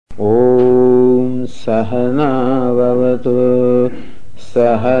ॐ सहनाववतु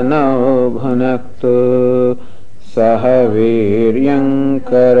सहनौ भुनक्तु सह वीर्यं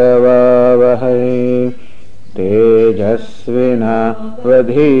करवावहै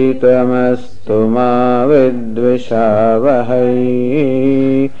तेजस्विनावधीतमस्तु मा विद्विषावहै।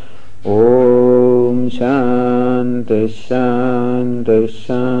 ॐ शान्ति शान्ति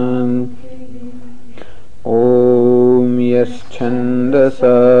शान्ति। ॐ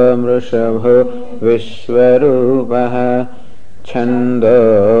यश्छन्दसा मृषभो विश्वरूपः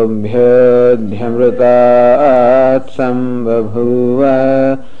छन्दोभ्योऽध्यमृतात् सम्बभूव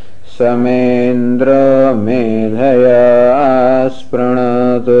समेन्द्रो मेधया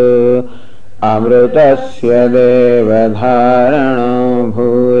स्पृणोतु अमृतस्य देवधारणो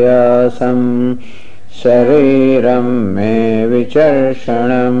भूयासं शरीरं मे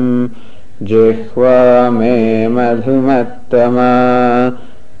विचर्षणम् जिह्वा मे मधुमत्तमा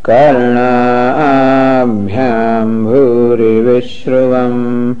कर्णाभ्यां भूरिविश्रुवं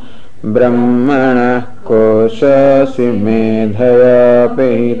ब्रह्मणः कोशोऽसि मेधया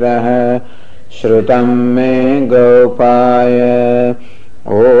पिहितः श्रुतं मे गोपाय। ॐ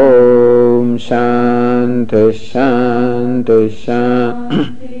शान्ति शान्ति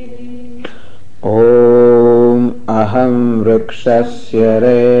शान्ति। ॐ अहं वृक्षस्य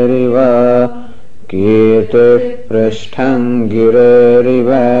रेरिव कीर्तिः पृष्ठं गिरेरिव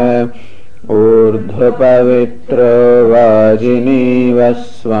ऊर्ध्वपवित्रो वाजिनीव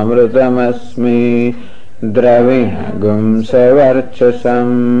स्वमृतमस्मि द्रविणगुंसवर्चसं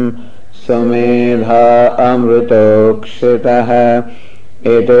सुमेधा अमृतोक्षितः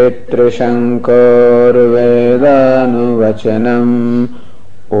इति त्रिशङ्कोर्वेदानुवचनम्।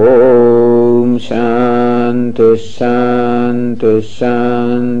 ॐ शान्ति शान्ति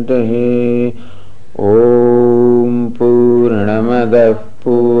शान्तिः। ॐ पूर्णमदः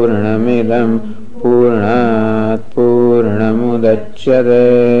पूर्णमिदं पूर्णात् पूर्णमुदच्यते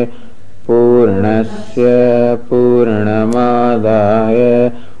पूर्णस्य पूर्णमादाय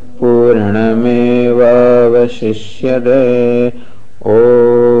पूर्णमेवावशिष्यते। ॐ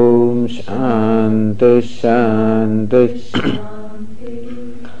शान्ति शान्ति।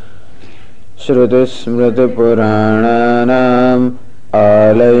 श्रुतिस्मृतिपुराणानाम्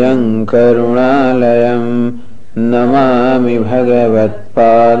आलयं करुणालयं नमामि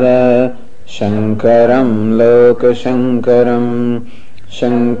भगवत्पाद शङ्करं लोकशङ्करं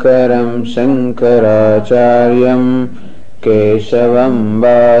शङ्करं शङ्कराचार्यं केशवं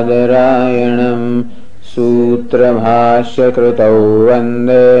बादरायणं सूत्रभाष्यकृतौ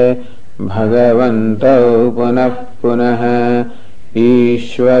वन्दे भगवन्तौ पुनः पुनः।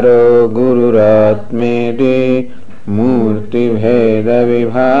 ईश्वरो गुरुरात्मेति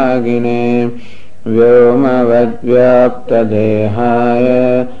मूर्तिभेदविभागिने व्योमवद्व्याप्तदेहाय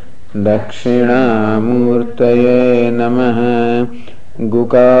दक्षिणामूर्तये नमः।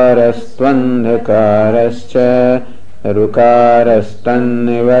 गुकारस्त्वन्धकारश्च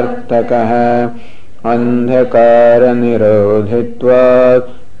ऋकारस्तन्निवर्तकः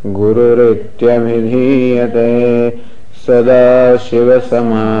अन्धकारनिरोधित्वात् गुरुरित्यभिधीयते। सदाशिवसमारम्भाम्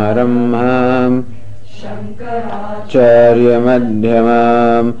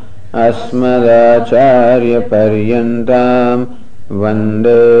शङ्कराचार्यमध्यमाम् अस्मदाचार्यपर्यन्ताम्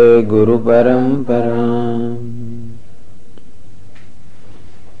वन्दे गुरुपरम्पराम्।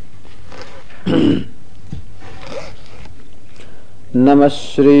 नमः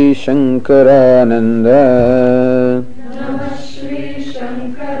श्री शङ्करानन्द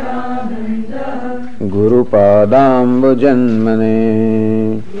गुरुपादाम्बुजन्मने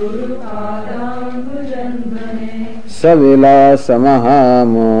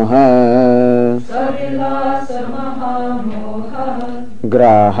सविलासमहामोह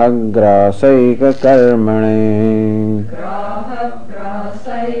ग्राहग्रासैककर्मणे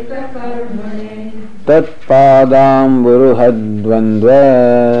तत्पादाम्बुरुहद्वन्द्व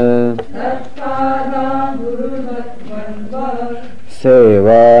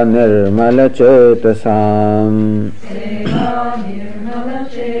सेवा निर्मलचेतसाम्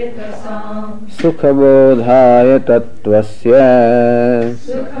सुखबोधाय तत्त्वस्य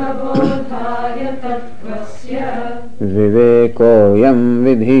विवेकोऽयं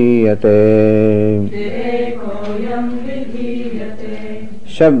विधीयते।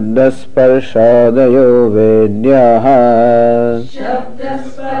 शब्दस्पर्शादयो वेद्याः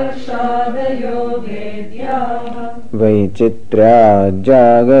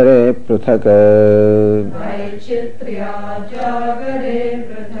वैचित्र्याजागरे पृथक्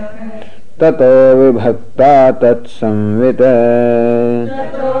ततो विभक्ता तत्संवित्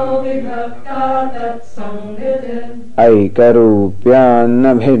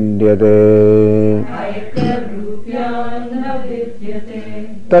ऐकरूप्यान्न भिद्यते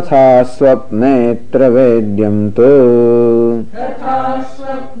तथा स्वप्नेत्र वेद्यं तु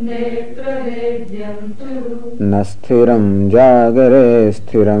न स्थिरं जागरे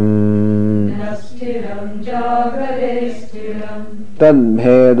स्थिरम्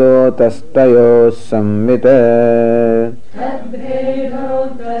तद्भेदोतस्तयोः संवित्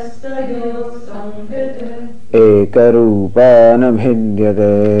एकरूपा न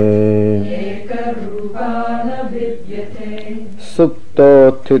भिद्यते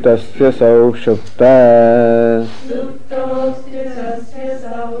सुप्तोत्थितस्य सौषुप्तः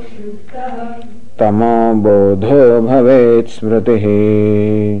तमो बोधो भवेत् स्मृतिः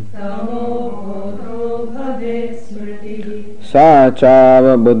सा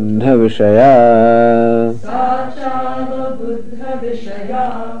चावबुद्धविषया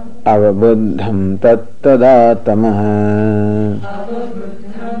अवबुद्धं तत्तदा तमः।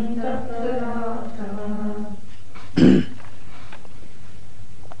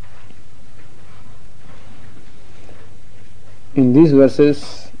 In these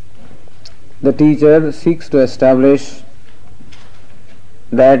verses, the teacher seeks to establish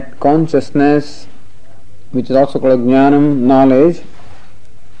that consciousness, which is also called jnanam, knowledge,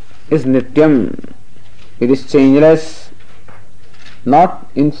 is nityam. It is changeless, not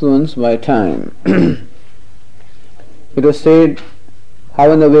influenced by time. It was said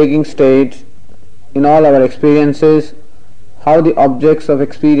how in the waking state, in all our experiences, how the objects of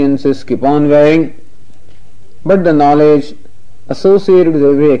experiences keep on varying, but the knowledge associated with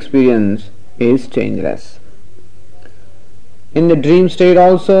every experience is changeless. In the dream state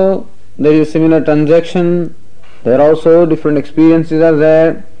also, there is a similar transaction. There are also different experiences are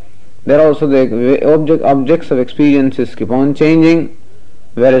there. There are also the objects of experiences keep on changing,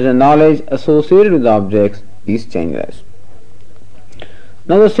 whereas the knowledge associated with the objects is changeless.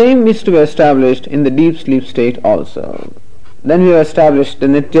 Now the same is to be established in the deep sleep state also. Then we have established the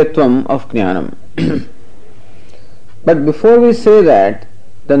nityatvam of jnanam. But before we say that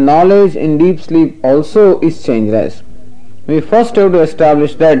the knowledge in deep sleep also is changeless, we first have to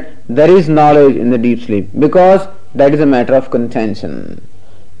establish that there is knowledge in the deep sleep, because that is a matter of contention.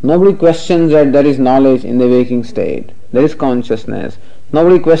 Nobody questions that there is knowledge in the waking state. There is consciousness.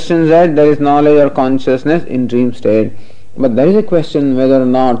 Nobody questions that there is knowledge or consciousness in dream state. But there is a question whether or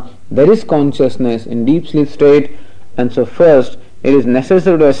not there is consciousness in deep sleep state, and so first it is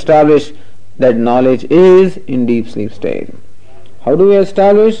necessary to establish that knowledge is in deep sleep state. How do we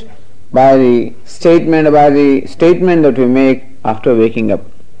establish? By the statement that we make after waking up.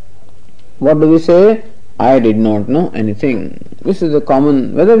 What do we say? I did not know anything. This is a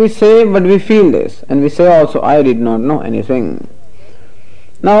common, whether we say but we feel this, and we say also I did not know anything.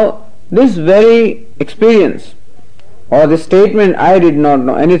 Now this very experience or the statement I did not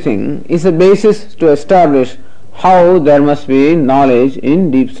know anything is a basis to establish how there must be knowledge in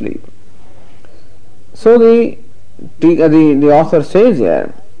deep sleep. So the author says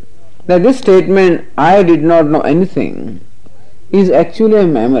here that this statement I did not know anything is actually a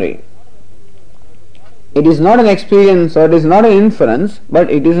memory. It is not an experience or it is not an inference, but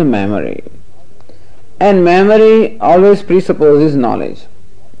it is a memory. And memory always presupposes knowledge.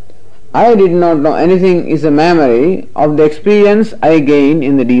 I did not know anything is a memory of the experience I gained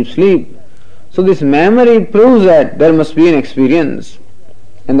in the deep sleep. So this memory proves that there must be an experience,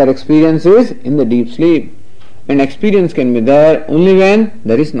 and that experience is in the deep sleep. And experience can be there only when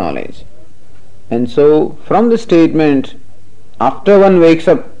there is knowledge. And so from the statement, after one wakes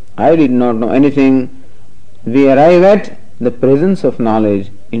up, I did not know anything, we arrive at the presence of knowledge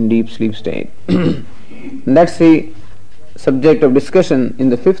in deep sleep state. That's the subject of discussion in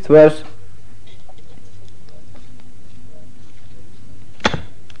the 5th verse.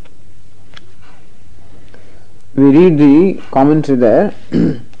 We read the commentary there.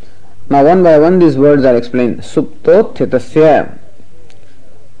 Now one by one these words are explained. Suptothitasya.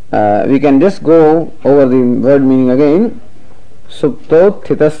 We can just go over the word meaning again.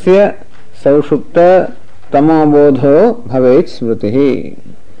 Suptothitasya saushupta tamabodho bhavet smritihi.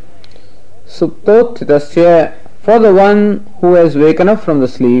 Suptothitasya, for the one who has waken up from the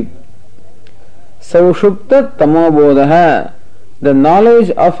sleep. Saushupta tamabodha, the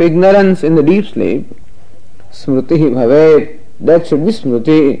knowledge of ignorance in the deep sleep. Smritihi bhavet, that should be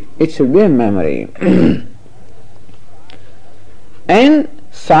smriti, it should be a memory. And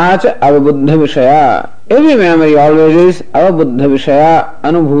sacha avabuddha vishaya, every memory always is avabuddha vishaya,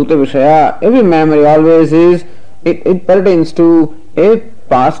 anubhuta vishaya, every memory always is, it pertains to a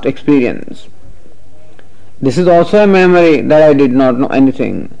past experience. This is also a memory that I did not know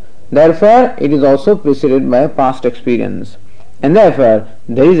anything. Therefore, it is also preceded by past experience. And therefore,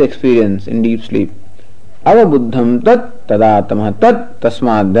 there is experience in deep sleep. Avabuddham tat tada tamah tat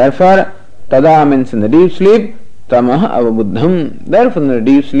tasmat. Therefore, tada means in the deep sleep, tamah avabuddham. Therefore, in the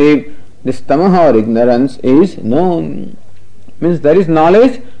deep sleep, this tamah or ignorance is known. Means there is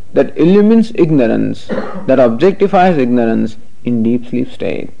knowledge that illumines ignorance, that objectifies ignorance in deep sleep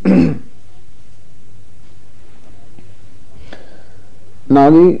state. Now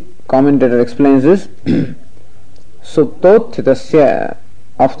the commentator explains this. Suptothitasya,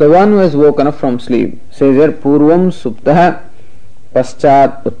 of the one who has woken up from sleep. Says here, Purvam suptah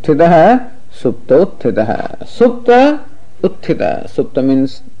paschat utthitah suptotthitah. Supta utthita. Supta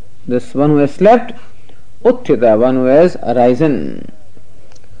means this one who has slept. Utthita, one who has arisen.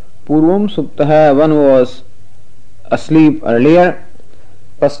 Purvam suptah, one who was asleep earlier.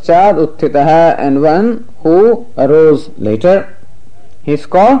 Paschat utthitah, and one who arose later. He is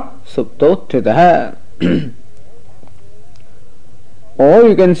called suptotthitah. Or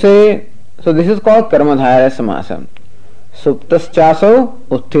you can say, so this is called karmadhaya samasa. Suptaschaso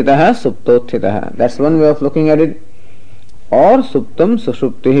utthitah suptotthitah. That's one way of looking at it. Or suptam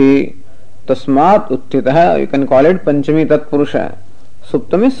sushuptihi tasmat utthitah. You can call it panchami tatpurusha.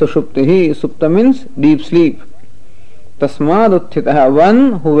 Suptam is sushuptihi. Supta means deep sleep. Tasmat utthitah.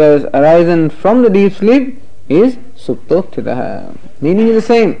 One who has arisen from the deep sleep is suptotthitah. Meaning is the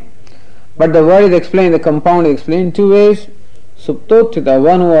same. But the word is explained, the compound is explained two ways. Suptotthita,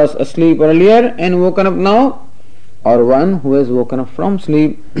 one who was asleep earlier and woken up now, or one who has woken up from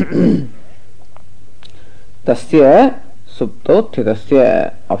sleep. Tasya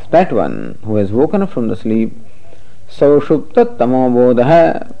suptothitasya, of that one who has woken up from the sleep. Saushupta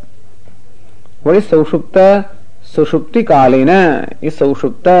tamobodha. What is Saushupta? Sushupti kalena is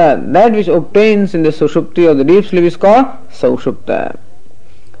Saushupta. That which obtains in the Sushupti of the deep sleep is called Saushupta.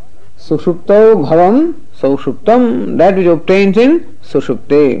 Sushupto bhavam Saushuptam, that which obtains in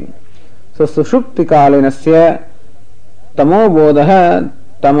Sushupti. So Sushupti kalenasya tamo bodha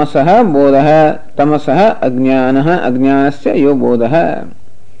tamasaha bodha tamasaha ajnanaha ajnanasya yo bodha.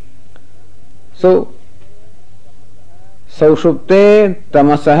 So Saushupte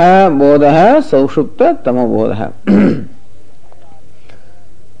tamasaha bodha Saushupta tamo bodha.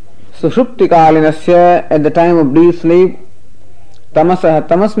 Sushupti kalenasya, at the time of deep sleep, tamasaha,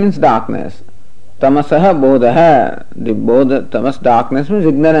 tamas means darkness. Tamasaha bodha, the bodha, tamas, darkness means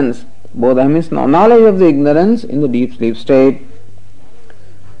ignorance. Bodha means knowledge of the ignorance in the deep sleep state.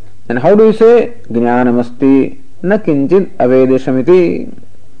 And how do you say? Jnanamasti na kinchit avedishamiti.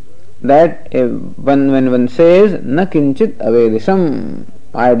 That when one says na kinchit avedisham,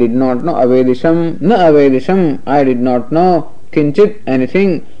 I did not know, avedisham, na avedisham, I did not know, kinchit,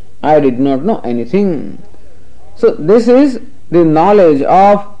 anything, I did not know anything. So this is the knowledge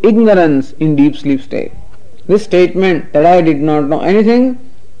of ignorance in deep sleep state. This statement that I did not know anything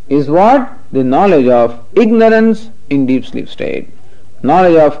is what? The knowledge of ignorance in deep sleep state.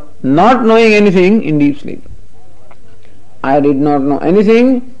 Knowledge of not knowing anything in deep sleep. I did not know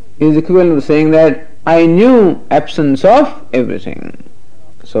anything is equivalent to saying that I knew absence of everything.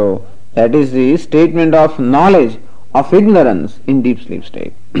 So that is the statement of knowledge of ignorance in deep sleep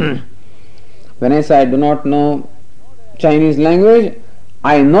state. When I say I do not know Chinese language,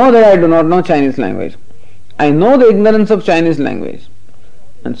 I know that I do not know Chinese language. I know the ignorance of Chinese language.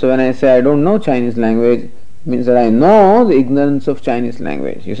 And so when I say I don't know Chinese language, it means that I know the ignorance of Chinese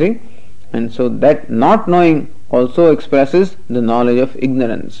language, you see. And so that not knowing also expresses the knowledge of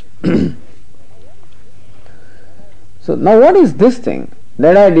ignorance. So now what is this thing?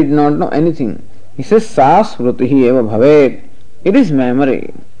 That I did not know anything. He says, Sa smrutihi eva bhavet. It is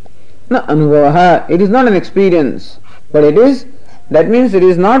memory. Na anubhavaha. It is not an experience. But it is, that means it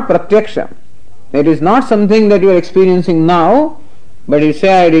is not pratyaksha. It is not something that you are experiencing now, but you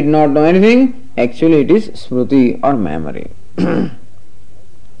say I did not know anything, actually it is smruti or memory.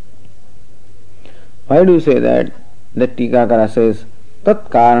 Why do you say that? The Tikakara says, Tat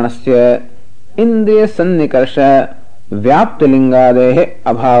karanasya indriya sannikarsha vyaptalingadehe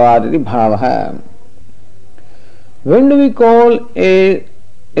abhavaditi bhavaha. When do we call a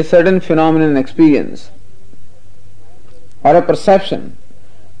certain phenomenon experience or a perception?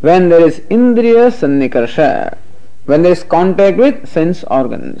 When there is indriya sannikarsha, when there is contact with sense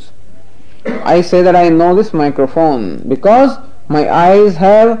organs. I say that I know this microphone because my eyes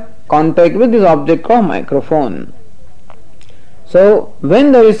have contact with this object called microphone. So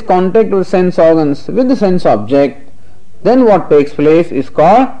when there is contact with sense organs with the sense object, then what takes place is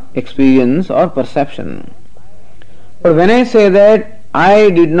called experience or perception. But when I say that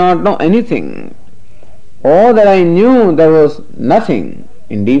I did not know anything, or that I knew there was nothing,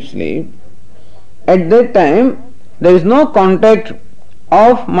 in deep sleep, at that time there is no contact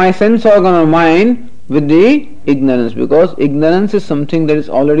of my sense organ or mind with the ignorance, because ignorance is something that is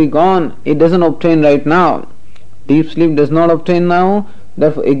already gone. It doesn't obtain right now. Deep sleep does not obtain now,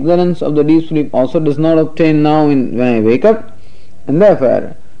 therefore ignorance of the deep sleep also does not obtain now when I wake up, and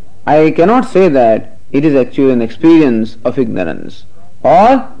therefore I cannot say that it is actually an experience of ignorance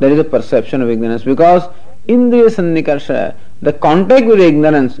or there is a perception of ignorance, because indriya sannikarsha, the contact with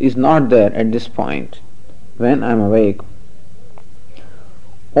ignorance is not there at this point when I am awake.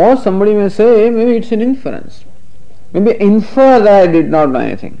 Or somebody may say maybe it's an inference. Maybe infer that I did not know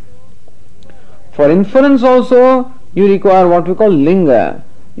anything. For inference also you require what we call linga.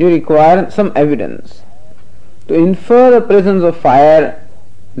 You require some evidence. To infer the presence of fire,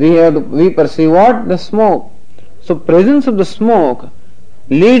 we perceive what? The smoke. So presence of the smoke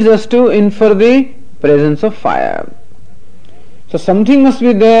leads us to infer the presence of fire. So something must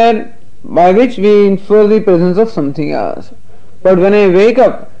be there by which we infer the presence of something else. But when I wake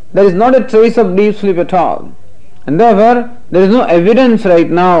up, there is not a trace of deep sleep at all. And therefore, there is no evidence right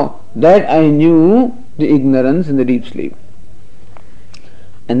now that I knew the ignorance in the deep sleep.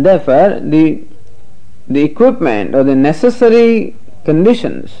 And therefore, the equipment or the necessary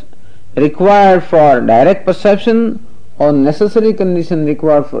conditions required for direct perception or necessary condition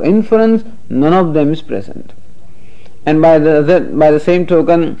required for inference, none of them is present. And by the same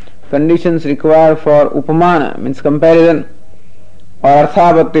token, conditions required for upamana, means comparison, or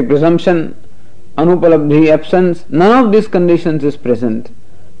arthabhakti, presumption, anupalabdhi, absence, none of these conditions is present.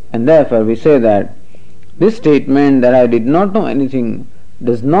 And therefore we say that this statement that I did not know anything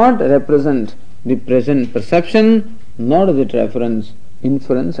does not represent the present perception, nor does it reference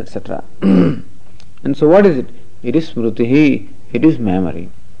inference, etc. And so what is it? It is smrutihi, it is memory.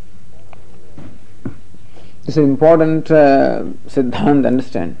 This is an important siddhant to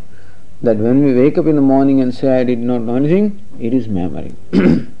understand, that when we wake up in the morning and say I did not know anything, it is memory.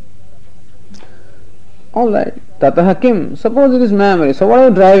 Alright, tataha kim, suppose it is memory, so what are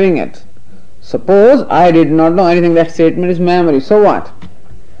you driving at? Suppose I did not know anything, that statement is memory, so what?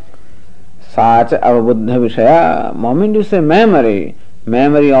 Sacha avabuddha vishaya, moment you say memory,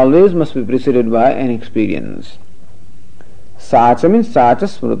 memory always must be preceded by an experience. Sacha means sacha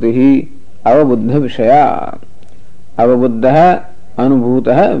smrutihi, avabuddha vishaya. Avabuddha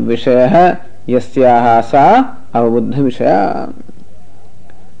anubhutah vishayah yasyaha sa avabuddha vishaya.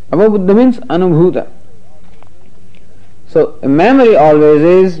 Avabuddha means anubhuta. So memory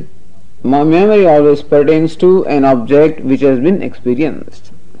always pertains to an object which has been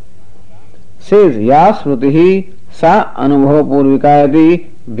experienced. Says ya smrutihi sa anubhava purvikayati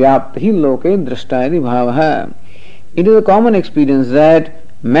vyaptihi loke drashtayati bhavaha. It is a common experience that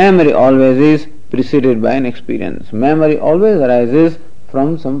memory always is preceded by an experience. Memory always arises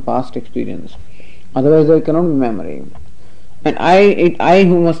from some past experience. Otherwise there cannot be memory. And I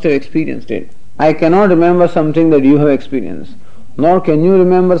who must have experienced it. I cannot remember something that you have experienced. Nor can you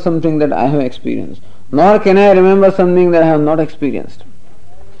remember something that I have experienced. Nor can I remember something that I have not experienced.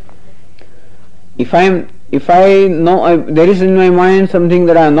 If I know there is in my mind something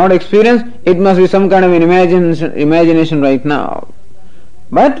that I have not experienced, it must be some kind of an imagination right now.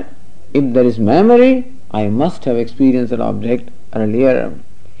 But if there is memory, I must have experienced that object earlier.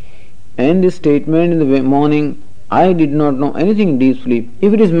 And this statement in the morning, I did not know anything in deep sleep.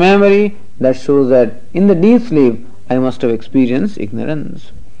 If it is memory, that shows that in the deep sleep, I must have experienced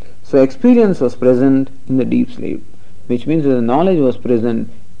ignorance. So experience was present in the deep sleep, which means that the knowledge was present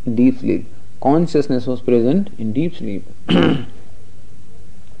in deep sleep. Consciousness was present in deep sleep.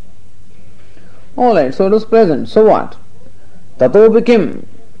 Alright, so it was present. So what? Tato bikim.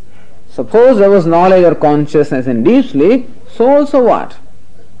 Suppose there was knowledge or consciousness in deep sleep, so also what?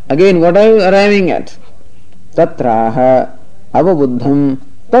 Again, what are you arriving at? Tatraha avabuddham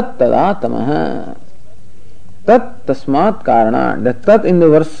tat tadatamaha. Tat tasmat karana. The tat in the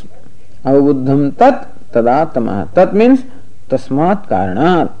verse avabuddham tat tadatamaha. Tat means tasmat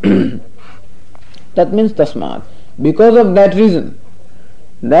karana. That means tasmat. Because of that reason,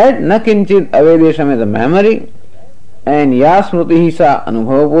 that na kinchit avedesham is a memory, and ya smrutihi sa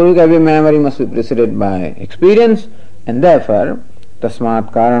anubhava purvika, every memory must be preceded by experience, and therefore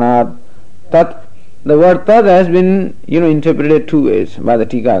tasmat karanat tat. The word tat has been interpreted two ways by the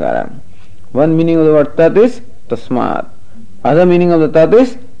Tikakara. One meaning of the word tat is tasmat. Other meaning of the tat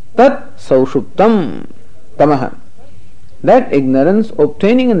is tat saushuptam tamaha. That ignorance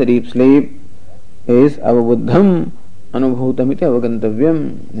obtaining in the deep sleep is avabuddham anubhutamiti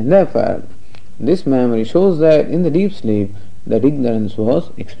avagantavyam. And therefore, this memory shows that in the deep sleep, that ignorance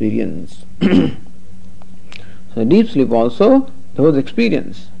was experienced. So deep sleep also, the those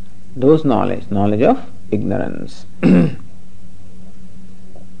experience, those knowledge of ignorance.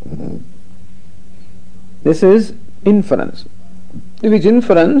 This is inference, which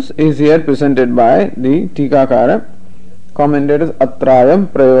inference is here presented by the Tikakara commentators. Atrayam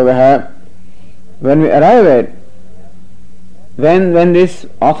prayogaha. When we arrive at, when this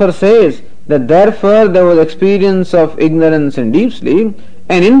author says that therefore there was experience of ignorance and deep sleep,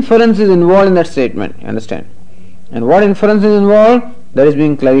 an inference is involved in that statement. You understand? And what inference is involved? That is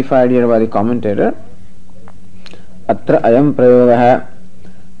being clarified here by the commentator. Atra ayam prayogaha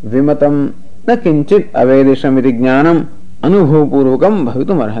vimatam na kinchit avedishamiti jnanam anubhupurvakam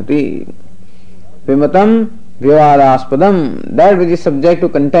bhavitum arhati. Vimatam vyavadaspadam, that which is subject to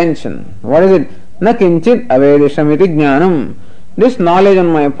contention. What is it? Na kinchit avedishamiti jnanam. This knowledge on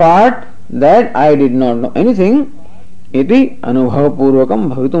my part that I did not know anything, iti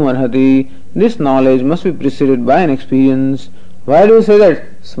anubhavapurvakam bhavitum arhati. This knowledge must be preceded by an experience. Why do you say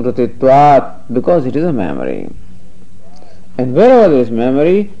that? Smrutitvat, because it is a memory. And wherever there is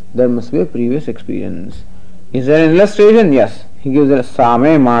memory, there must be a previous experience. Is there an illustration? Yes. He gives a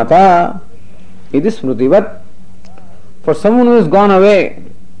same mata. It is smrutivat. For someone who has gone away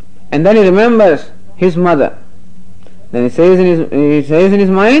and then he remembers his mother, then he says in his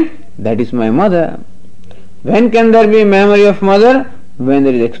mind, that is my mother. When can there be a memory of mother? When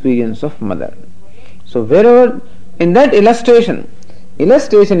there is experience of mother. So wherever, in that illustration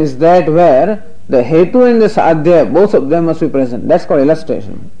is that where the hetu and the sadhya, both of them must be present. That's called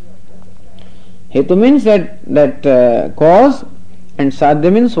illustration. Hetu means that cause, and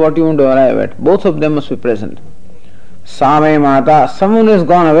sadhya means what you want to arrive at. Both of them must be present. Same mata, someone who has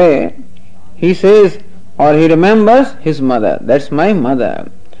gone away, he says or he remembers his mother. That's my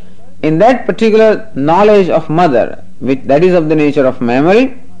mother. In that particular knowledge of mother, which that is of the nature of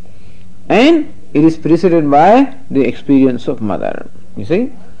memory, and it is preceded by the experience of mother. You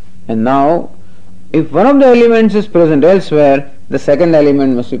see? And now, if one of the elements is present elsewhere, the second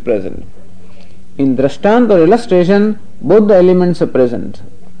element must be present. In drashtant or illustration, both the elements are present,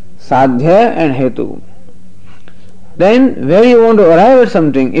 sadhya and hetu. Then, where you want to arrive at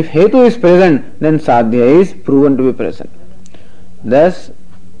something, if hetu is present, then sadhya is proven to be present. Thus,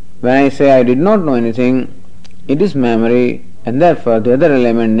 when I say I did not know anything, it is memory, and therefore the other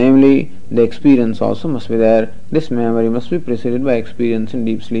element, namely the experience, also must be there. This memory must be preceded by experience in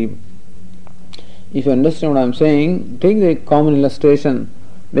deep sleep. If you understand what I am saying, take the common illustration,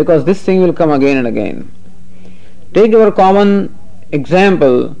 because this thing will come again and again. Take our common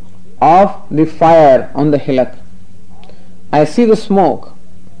example of the fire on the hillock. I see the smoke.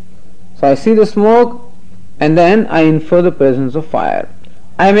 So I see the smoke and then I infer the presence of fire.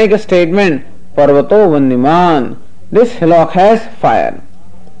 I make a statement, Parvato Vandiman, this hillock has fire.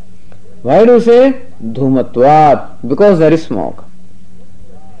 Why do you say Dhumatvat? Because there is smoke.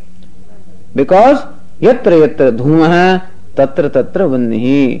 Because Yatra Yatra Dhumaha Tatra Tatra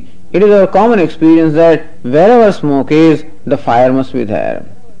Vandihi. It is our common experience that wherever smoke is, the fire must be there.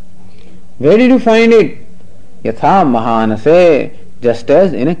 Where did you find it? Yatha Mahanase, just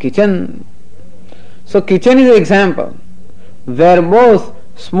as in a kitchen. So kitchen is an example where both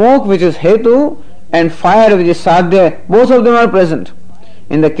smoke, which is hetu, and fire, which is sadhya, both of them are present.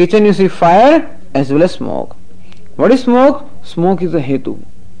 In the kitchen you see fire as well as smoke. What is smoke? Smoke is a hetu.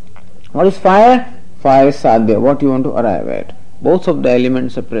 What is fire? Fire is sadhya, what you want to arrive at. Both of the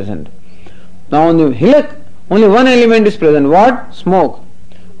elements are present. Now on the hillock, only one element is present. What? Smoke.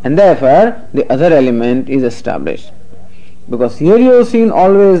 And therefore the other element is established. Because here you have seen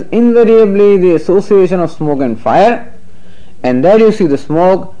always invariably the association of smoke and fire, and there you see the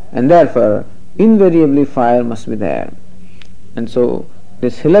smoke, and therefore invariably fire must be there. And so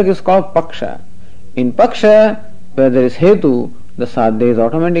this hillock is called paksha. In paksha, where there is hetu, the sadhya is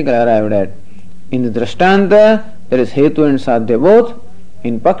automatically arrived at. In the drashtanta, there is hetu and sadhya both.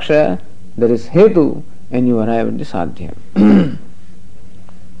 In paksha, there is hetu and you arrive at the sadhya.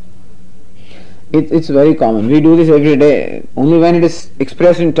 It's very common. We do this every day. Only when it is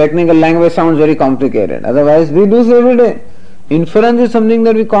expressed in technical language sounds very complicated. Otherwise, we do this every day. Inference is something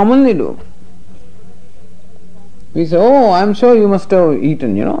that we commonly do. We say, oh, I'm sure you must have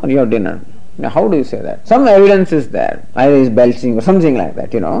eaten, your dinner. Now, how do you say that? Some evidence is there. Either is belching or something like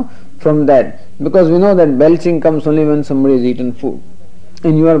that, from that. Because we know that belching comes only when somebody has eaten food.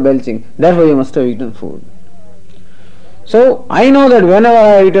 And you are belching. Therefore, you must have eaten food. So, I know that whenever I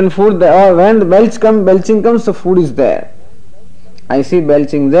have eaten food, or when the belching comes, the food is there. I see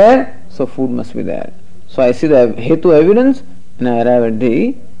belching there, so food must be there. So, I see the hetu evidence and I arrive at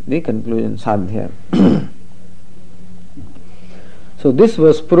the conclusion, sadhya. So, this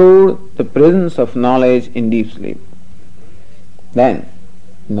was proved the presence of knowledge in deep sleep. Then,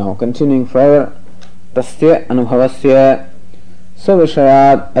 now continuing further, tasya anubhavasya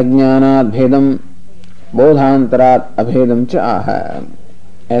savishayaat ajnanaat bhedam bodhantarat abhedam cha aha.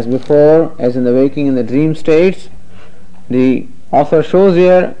 As before, as in the waking and the dream states, the author shows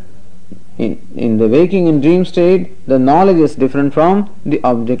here, in the waking and dream state, the knowledge is different from the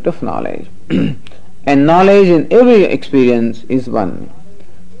object of knowledge. And knowledge in every experience is one.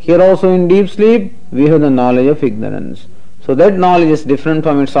 Here also in deep sleep, we have the knowledge of ignorance. So that knowledge is different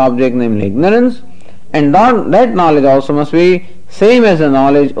from its object, namely ignorance, and that knowledge also must be same as the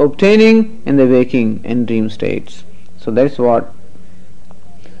knowledge obtaining in the waking and dream states. So that's what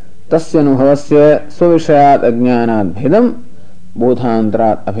tasya anubhavasya svavishayat ajnanat bhedam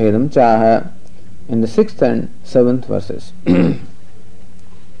bodhantrat abhedam chaha in the 6th and 7th verses.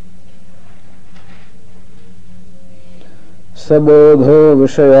 सबोधो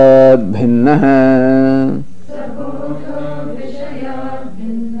विषयाद् भिन्नः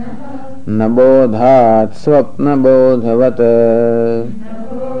न बोधात् स्वप्नबोधवत्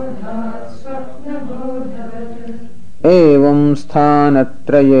एवं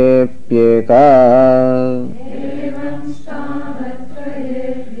स्थानत्रयेऽप्येका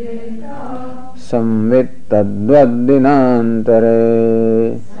संवित् तद्वद्दिनान्तरे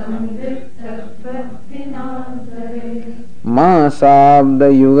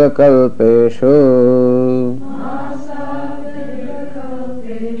मासाब्दयुगकल्पेषु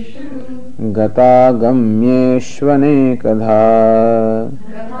गतागम्येष्वनेकधा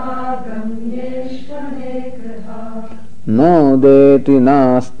नोदेति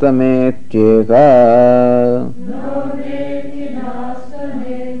नास्तमेत्येका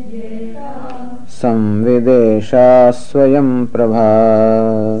संविदेशा स्वयं Prabha.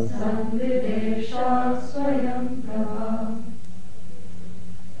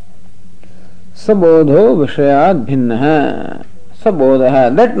 Sabodho vishayat bhinnah.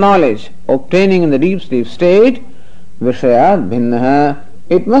 Sabodha, that knowledge obtaining in the deep sleep state, vishayat bhinnah,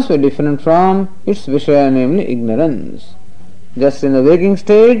 it must be different from its vishaya, namely ignorance. Just in the waking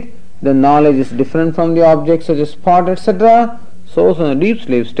state, the knowledge is different from the objects such as spot, etc. So also in the deep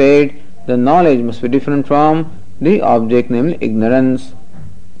sleep state, the knowledge must be different from the object, namely ignorance.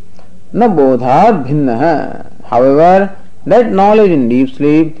 Na bodhat bhinnah. However, that knowledge in deep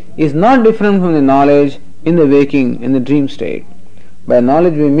sleep is not different from the knowledge in the waking, in the dream state. By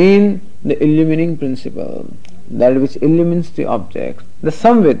knowledge we mean the illumining principle, that which illumines the object, the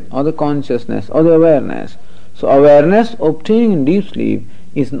samvit or the consciousness or the awareness. So awareness obtaining in deep sleep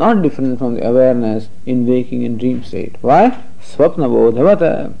is not different from the awareness in waking and dream state. Why? Swapna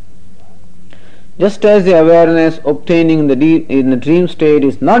bodhavata. Just as the awareness obtaining in the dream state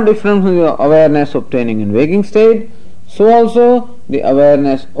is not different from the awareness obtaining in waking state, so also the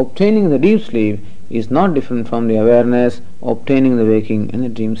awareness obtaining in the deep sleep is not different from the awareness obtaining in the waking and the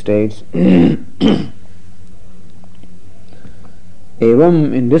dream states.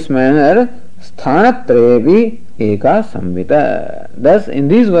 Evam, in this manner, sthanatrayepi eka samvita. Thus, in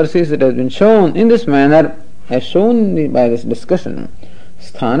these verses it has been shown in this manner, as shown by this discussion,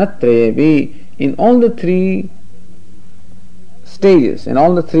 sthanatrayepi, in all the three stages, in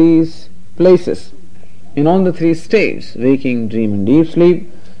all the three places, in all the three states, waking, dream and deep sleep,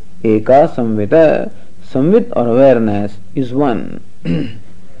 eka samvita, samvit or awareness is one.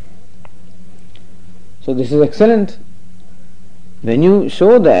 So this is excellent. When you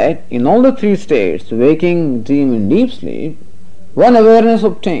show that in all the three states, waking, dream and deep sleep, one awareness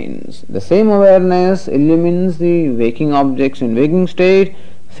obtains. The same awareness illumines the waking objects in waking state,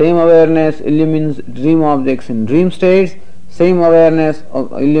 same awareness illumines dream objects in dream states, same awareness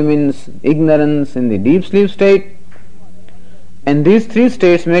illumines ignorance in the deep sleep state. And these three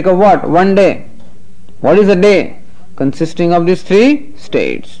states make up what? One day. What is a day? Consisting of these three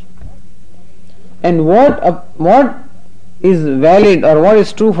states. And what is valid or what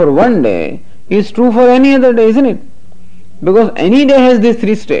is true for one day is true for any other day, isn't it? Because any day has these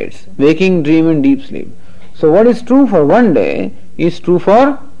three states, waking, dream and deep sleep. So what is true for one day is true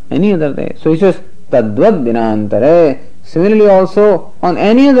for any other day. So he says, tadvad dinantare. Similarly also on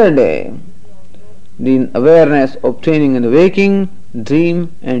any other day, the awareness obtaining in the waking, dream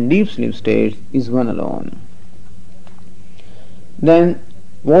and deep sleep states is one alone. Then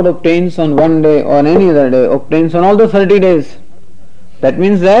what obtains on one day or any other day obtains on all the 30 days. That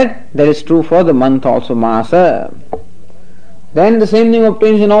means that is true for the month also, masa. Then the same thing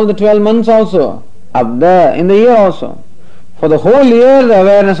obtains in all the 12 months also, abda, in the year also. For the whole year the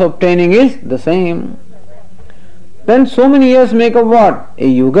awareness obtaining is the same. Then so many years make up what? A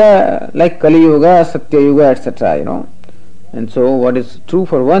yuga, like Kali Yuga, Satya Yuga, etc. And so what is true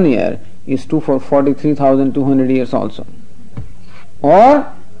for 1 year is true for 43,200 years also.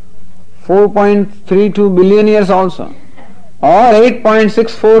 or 4.32 billion years also, or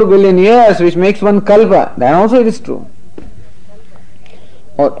 8.64 billion years, which makes one kalpa, then also it is true.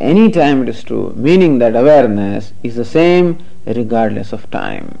 Or any time it is true, meaning that awareness is the same regardless of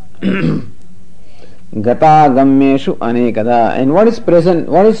time. Gata gammeshu anekada. And what is present,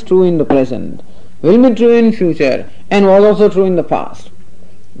 what is true in the present, will be true in future and was also true in the past.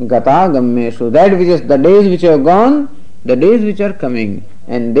 Gata gammeshu, that which is the days which have gone, the days which are coming,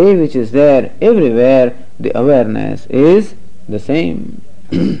 and day which is there everywhere, the awareness is the same.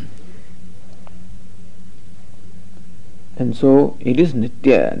 And so it is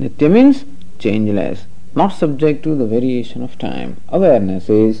nitya. Nitya means changeless, not subject to the variation of time. Awareness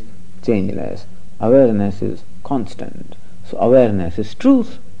is changeless. Awareness is constant. So awareness is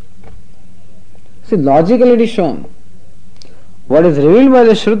truth. See, logically it is shown. What is revealed by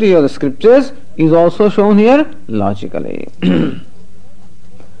the Shruti or the scriptures is also shown here logically.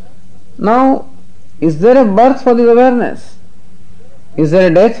 Now, is there a birth for this awareness? Is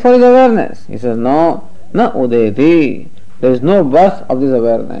there a death for this awareness? He says, no, na udeti. There is no birth of this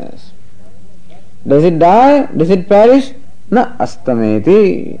awareness. Does it die? Does it perish? Na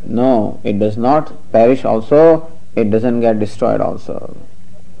astameti. No, it does not perish also. It doesn't get destroyed also.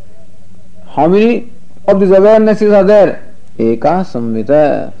 How many of these awarenesses are there? Eka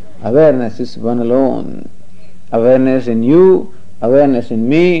samvita. Awareness is one alone. Awareness in you, awareness in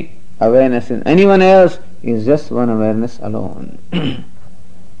me, awareness in anyone else is just one awareness alone.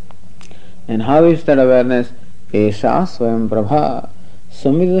 And how is that awareness? Esha Swayam Prabha.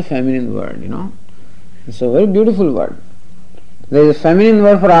 Samvit is a feminine word, It's a very beautiful word. There is a feminine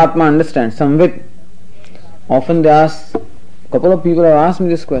word for Atma, understand, Samvit. Often they ask, a couple of people have asked me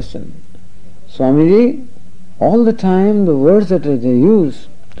this question. Swamiji, all the time the words that they use,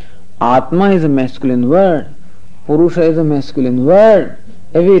 Atma is a masculine word, Purusha is a masculine word.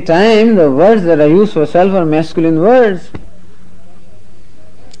 Every time the words that are used for self are masculine words.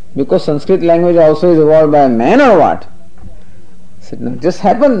 Because Sanskrit language also is evolved by a man or what? I said, no, it just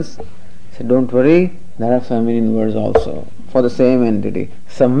happens. I said, don't worry, there are feminine words also for the same entity.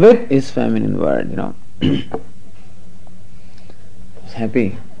 Samvit is feminine word, I was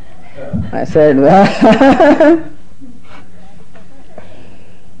happy. I said,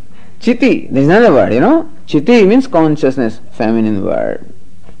 Chiti, there is another word, Chiti means consciousness, feminine word.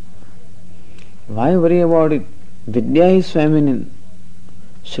 Why worry about it? Vidya is feminine.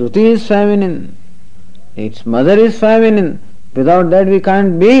 Shruti is feminine. Its mother is feminine. Without that we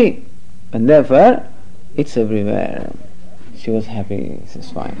can't be. And therefore, it's everywhere. She was happy. This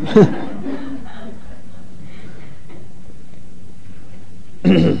is fine.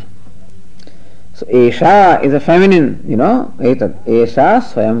 So, Esha is a feminine, Etat. Esha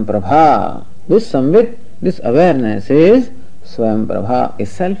Swayam Prabha. This samvit, this awareness is Swayam Prabha,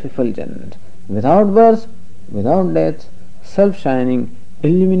 is self-effulgent. Without birth, without death, self-shining,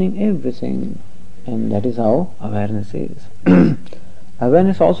 illumining everything. And that is how awareness is.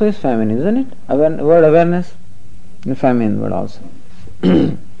 Awareness also is feminine, isn't it? Word awareness, a feminine word also.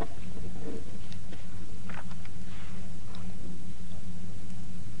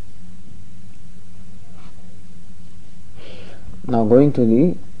 Now going to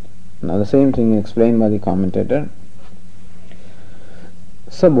the same thing explained by the commentator.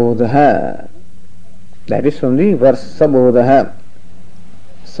 Sabodha, that is from the verse Sabodha,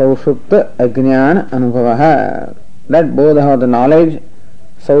 Saushupta Ajnana Anubhavaha. That bodha, the knowledge,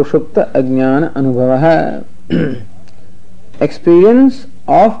 Saushupta Ajnana Anubhavaha, experience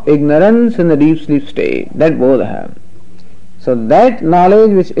of ignorance in the deep sleep state, that bodha. So that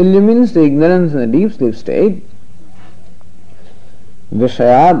knowledge which illumines the ignorance in the deep sleep state,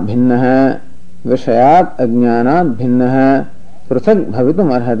 Vishayat Bhinnaha, Vishayat Ajnanat Bhinnaha, Prithak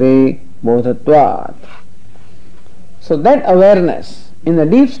Bhavitum Arhate Bodhatvat. So that awareness in the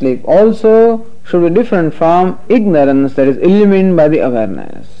deep sleep also should be different from ignorance that is illumined by the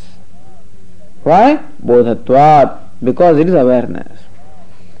awareness. Why? Bodhatvat, because it is awareness.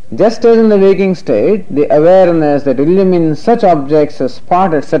 Just as in the waking state, the awareness that illumines such objects as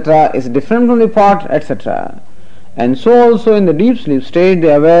pot, etc., is different from the pot, etc. And so also in the deep sleep state,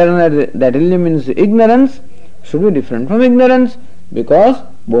 the awareness that illumines the ignorance should be different from ignorance, because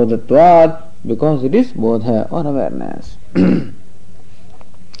bodhatvat, because it is bodha or awareness.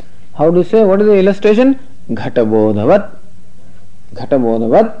 How do you say? What is the illustration? Ghata bodhavat. Ghata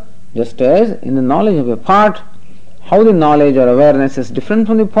bodhavat, just as in the knowledge of a part, how the knowledge or awareness is different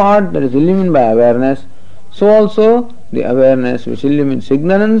from the part that is illumined by awareness, so also the awareness which illumines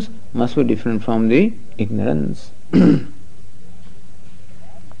ignorance must be different from the ignorance.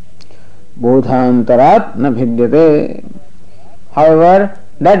 Bodhantarat na bhidyate. However,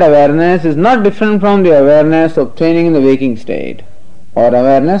 that awareness is not different from the awareness obtaining in the waking state or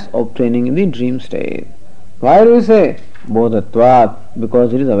awareness obtaining in the dream state. Why do we say bodhatvat?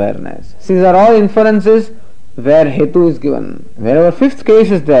 Because it is awareness. These are all inferences where hetu is given. Wherever fifth case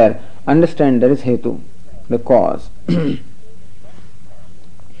is there, understand there is hetu, the cause.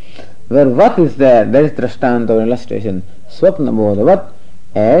 Where vat is there is drashtanta or illustration. Swapna bodhavat,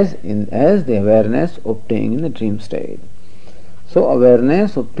 as the awareness obtaining in the dream state. So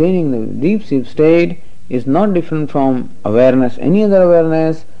awareness obtaining in the deep sleep state is not different from awareness, any other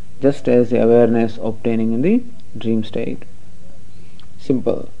awareness, just as the awareness obtaining in the dream state.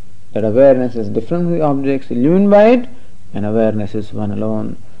 Simple. That awareness is different from the objects illumined by it, and awareness is one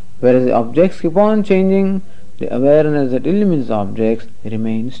alone. Whereas the objects keep on changing, the awareness that illumines the objects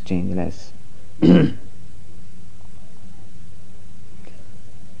remains changeless.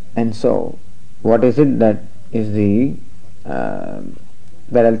 And so, what is it that is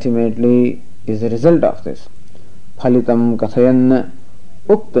that ultimately is the result of this? Phalitam kathayan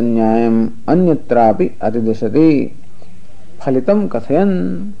uktanyayam anyatrapi atideshati. Phalitam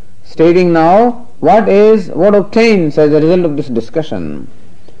kathayan, stating now what obtains as a result of this discussion.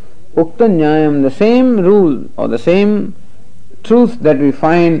 Uktanyayam, the same rule or the same truth that we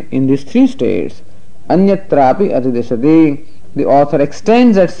find in these three states. Anyatrapi atideshati. The author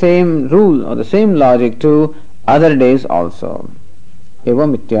extends that same rule or the same logic to other days also.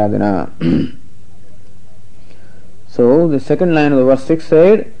 Evam ityadina. So the second line of the verse 6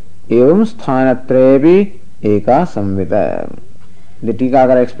 said, Evam sthanatrepi eka samvita. The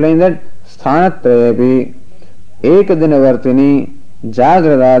Tikakara explained that sthanatrepi ekadinavartini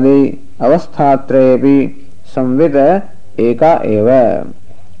jagradadi avasthatrepi samvita eka eva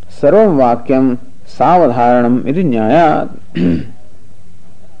sarvam vakyam savadharanam iti nyayat.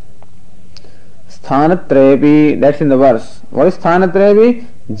 Sthanatrepi, that's in the verse. What is sthanatrepi?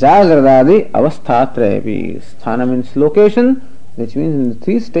 Jagradadi avasthatrepi. Sthana means location, which means in the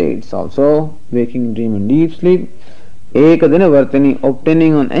three states also, waking, dream and deep sleep. Ekadina vartini,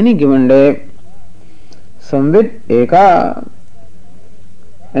 obtaining on any given day. Samvit eka.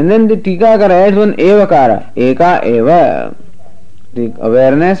 And then the Tikakara adds one evakara. Eka eva. The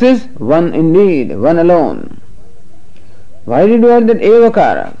awareness is one indeed, one alone. Why did you add that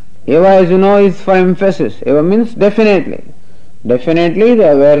evakara? Eva, as you know, is for emphasis. Eva means definitely. Definitely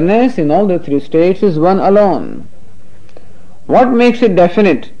the awareness in all the three states is one alone. What makes it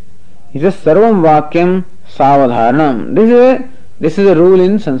definite? It is sarvam vakyam savadharanam. This is a rule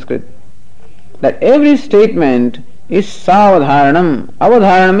in Sanskrit. That every statement is savadharanam.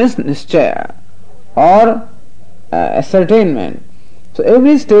 Avadharanam is nischaya or ascertainment. So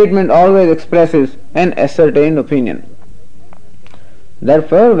every statement always expresses an ascertained opinion.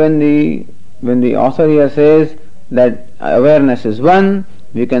 Therefore, when the author here says that awareness is one,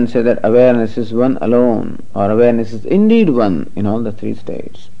 we can say that awareness is one alone, or awareness is indeed one in all the three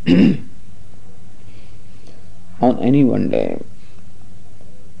states on any one day.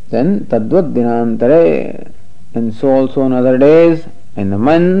 Then tadvat dinantare, and so also on other days, in the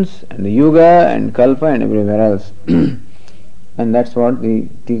months, and the yuga, and kalpa, and everywhere else. And that's what the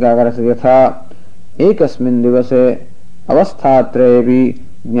Tikakara says, yatha ekasmin divase avasthatrepi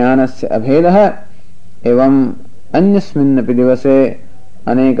jnanasya abhedah evam अन्यस्मिन्नपि दिवसे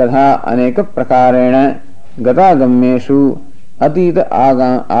अनेकधा अनेक प्रकारेण गतागम्येषु अतीत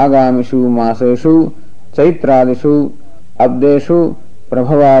आगामिषु मासेषु चैत्रादिषु अब्देषु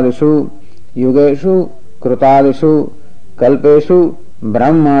प्रभवादिषु युगेषु कृतादिषु कल्पेषु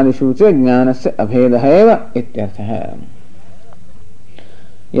ब्रह्मादिषु च ज्ञानस्य अभेदः एव इत्यर्थः।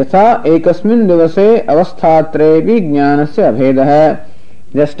 यथा एकस्मिन् दिवसे अवस्थात्रेऽपि ज्ञानस्य अभेदः,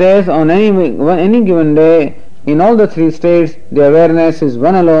 just as on any given day in all the three states the awareness is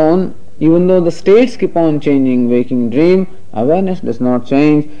one alone, even though the states keep on changing, waking, dream, awareness does not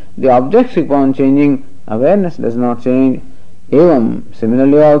change, the objects keep on changing, awareness does not change. Evam,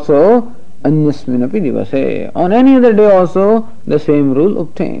 similarly also anyasminapi divase, on any other day also the same rule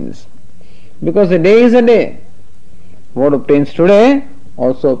obtains, because a day is a day. What obtains today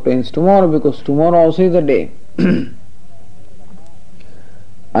also obtains tomorrow, because tomorrow also is a day.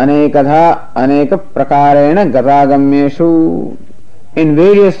 Anekadha aneka prakarena gatagamyeshu, in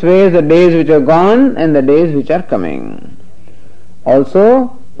various ways the days which are gone and the days which are coming.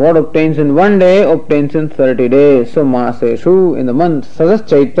 Also, what obtains in one day obtains in 30 days. So maseshu, in the month, such as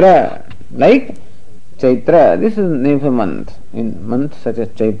Chaitra, like Chaitra, this is the name of a month, in months such as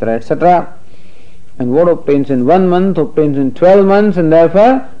Chaitra, etc. And what obtains in 1 month obtains in 12 months, and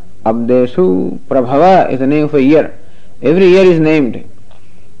therefore Abdeshu Prabhava is the name of a year. Every year is named,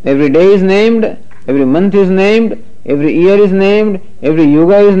 every day is named, every month is named, Every year is named, every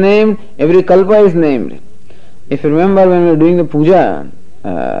yuga is named, every kalpa is named. If you remember when we were doing the puja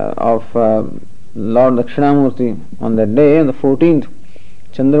of Lord Dakshinamurti on that day, on the 14th,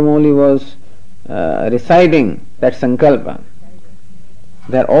 Chandramouli was reciting that sankalpa.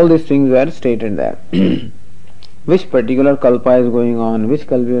 There all these things were stated there. Which particular kalpa is going on, which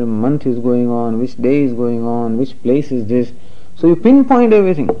kalpa month is going on, which day is going on, which place is this. So you pinpoint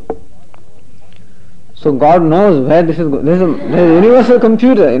everything. So God knows where this is going. There is a universal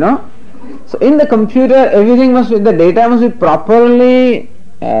computer, So in the computer, everything must be, the data must be properly,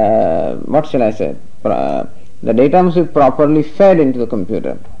 what shall I say? The data must be properly fed into the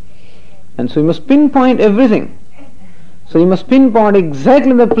computer. And so you must pinpoint everything. So you must pinpoint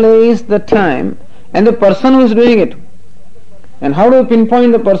exactly the place, the time, and the person who is doing it. And how do you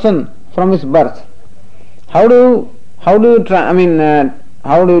pinpoint the person from his birth? How do you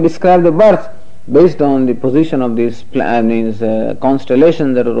describe the birth? Based on the position of these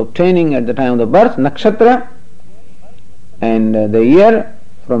constellations that are obtaining at the time of the birth, nakshatra, and the year.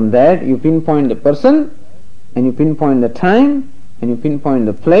 From that you pinpoint the person, and you pinpoint the time, and you pinpoint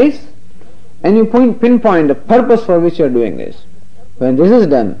the place, and you pinpoint the purpose for which you are doing this. When this is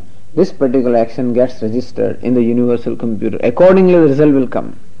done, this particular action gets registered in the universal computer. Accordingly the result will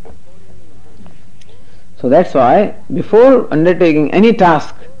come. So that's why before undertaking any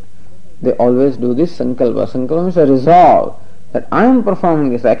task, they always do this sankalpa. Sankalpa means a resolve that I am performing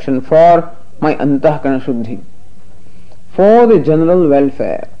this action for my antahkarana shuddhi, for the general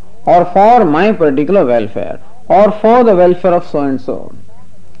welfare, or for my particular welfare, or for the welfare of so and so.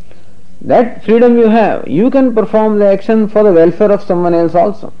 That freedom you have. You can perform the action for the welfare of someone else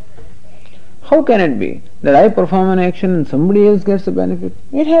also. How can it be that I perform an action and somebody else gets the benefit?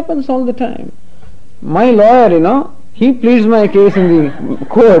 It happens all the time. My lawyer, he pleads my case in the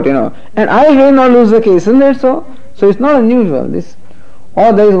court, and I may not lose the case, isn't that so? So it's not unusual, this.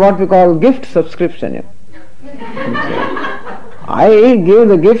 Or there is what we call gift subscription. I give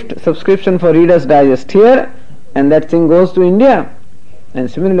the gift subscription for Reader's Digest here, and that thing goes to India. And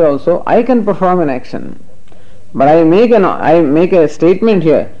similarly also, I can perform an action, but I make a statement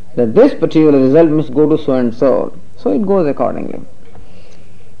here that this particular result must go to so and so. So it goes accordingly.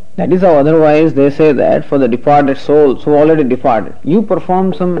 That is how otherwise they say that for the departed souls who already departed, you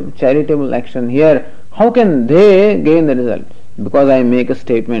perform some charitable action here, how can they gain the result? Because I make a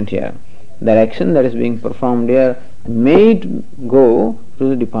statement here. That action that is being performed here may go to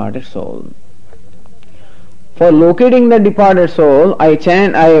the departed soul. For locating the departed soul, I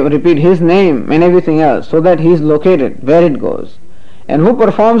repeat his name and everything else so that he is located where it goes. And who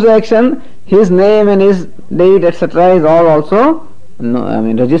performs the action, his name and his date, etc. is all also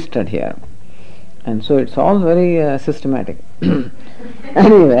registered here. And so it's all very systematic.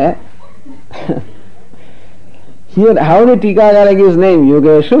 Anyway, here how did Tikakara give his name?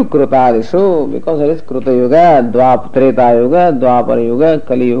 Yugeshu Krutadishu, because there is Kruta Yuga, Treta Yuga, Dwapara Yuga,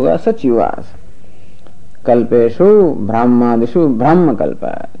 Kali Yuga, such yugas. Kalpeshu, Brahmadishu, Brahma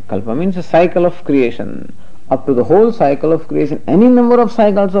Kalpa. Kalpa means a cycle of creation. Up to the whole cycle of creation, any number of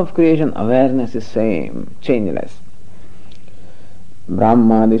cycles of creation, awareness is same, changeless.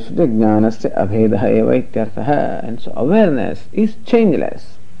 Brahmadishu jnanasya abhedaha eva ityarthaha. And so awareness is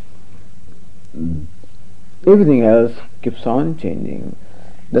changeless. Everything else keeps on changing.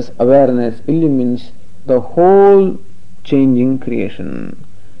 Thus awareness illumines the whole changing creation.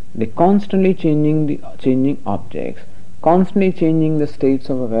 They constantly changing objects, constantly changing the states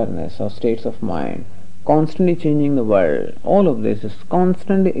of awareness or states of mind, constantly changing the world. All of this is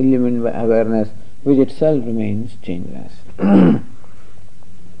constantly illumined by awareness, which itself remains changeless.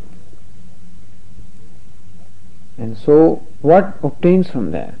 And so what obtains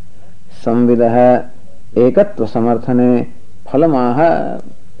from there? Samvidaha ekatva samarthane phalamaha.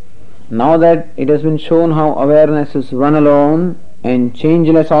 Now that it has been shown how awareness is one alone and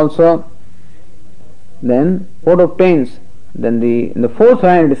changeless also, then what obtains? Then in the fourth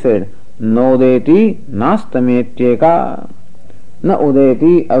line it is said, Nodeti nastametyeka. Na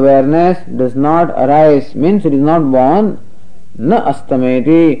udeti, awareness does not arise, means it is not born. Na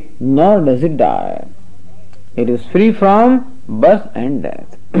astameti, nor does it die. It is free from birth and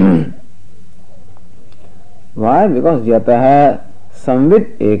death. Why? Because yataha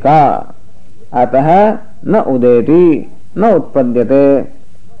samvid eka, ataha na udeti, na utpadyate,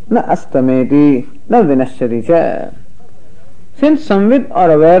 na astameti, na vinashyati cha. Since samvid or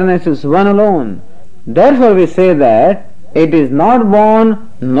awareness is one alone, therefore we say that it is not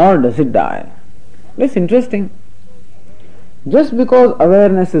born nor does it die. It's interesting. Just because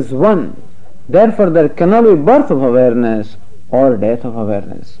awareness is one, therefore there cannot be birth of awareness or death of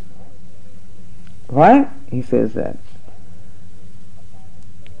awareness. Why? he says that.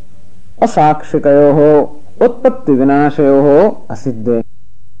 Asakshikayoho utpatti vinashayoho asiddhe.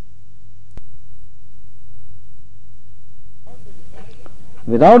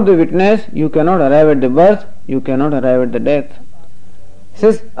 Without the witness, you cannot arrive at the birth, you cannot arrive at the death. He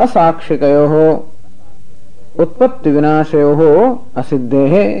says, asakshikayoho utpatti vinashayoho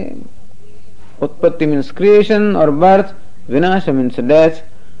asiddhehe. Utpatti means creation or birth, vinasha means death.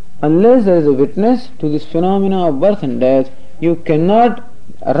 Unless there is a witness to this phenomena of birth and death, you cannot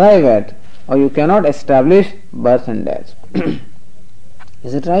arrive at or you cannot establish birth and death.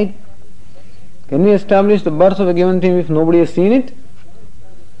 Is it right? Can we establish the birth of a given thing if nobody has seen it?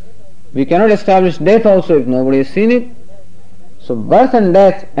 We cannot establish death also if nobody has seen it. So birth and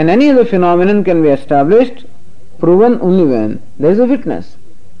death and any other phenomenon can be established, proven only when there is a witness.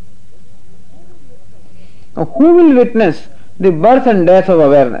 Now who will witness the birth and death of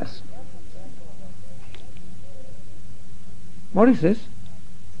awareness? What is this?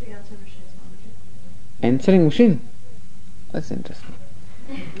 The answer machine. Answering machine? That's interesting.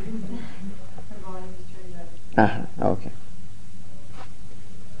 Okay.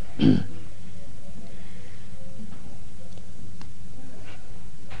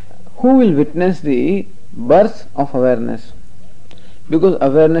 Who will witness the birth of awareness? Because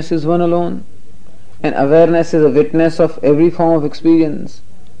awareness is one alone, and awareness is a witness of every form of experience.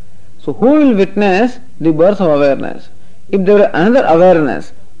 So who will witness the birth of awareness? If there were another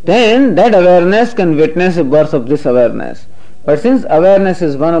awareness, then that awareness can witness the birth of this awareness. But since awareness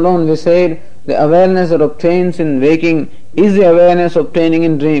is one alone, we said the awareness that obtains in waking is the awareness obtaining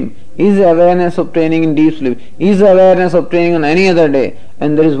in dream, is the awareness obtaining in deep sleep, is the awareness obtaining on any other day,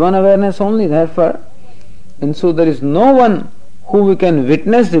 and there is one awareness only, therefore. And so there is no one who we can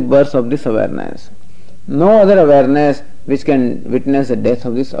witness the birth of this awareness. No other awareness which can witness the death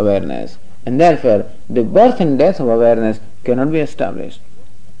of this awareness. And therefore, the birth and death of awareness cannot be established.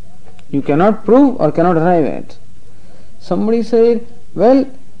 You cannot prove or cannot arrive at. Somebody said,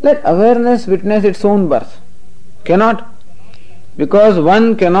 well, let awareness witness its own birth. Cannot. Because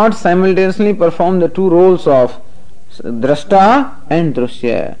one cannot simultaneously perform the two roles of drashta and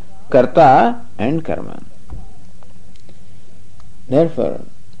drushya, karta and karma. Therefore,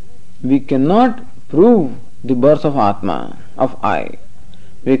 we cannot prove the birth of Atma, of I.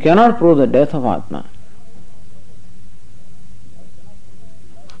 We cannot prove the death of Atma.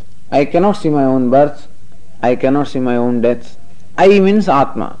 I cannot see my own birth. I cannot see my own death. I means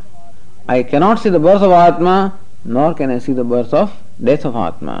Atma. I cannot see the birth of Atma, nor can I see the birth of death of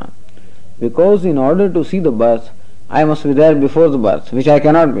Atma. Because in order to see the birth, I must be there before the birth, which I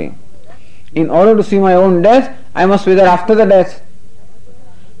cannot be. In order to see my own death, I must be there after the death.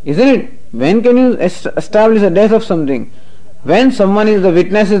 Isn't it? When can you establish the death of something? When someone is the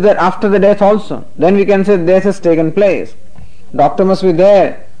witness is there after the death also. Then we can say death has taken place. Doctor must be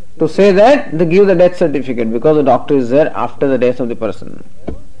there to say that, they give the death certificate because the doctor is there after the death of the person.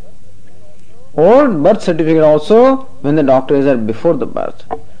 Or birth certificate also when the doctor is there before the birth.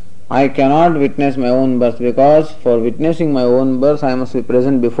 I cannot witness my own birth because for witnessing my own birth I must be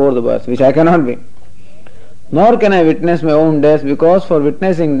present before the birth, which I cannot be. Nor can I witness my own death because for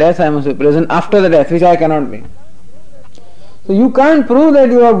witnessing death I must be present after the death, which I cannot be. So you can't prove that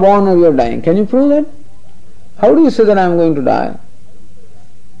you are born or you are dying. Can you prove that? How do you say that I am going to die?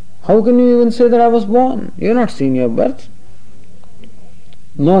 How can you even say that I was born? You have not seen your birth.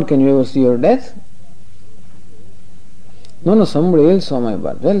 Nor can you ever see your death. No, somebody else saw my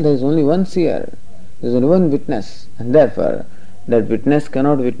birth. Well, there is only one seer. There is only one witness. And therefore, that witness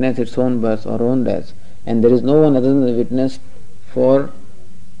cannot witness its own birth or own death. And there is no one other than the witness for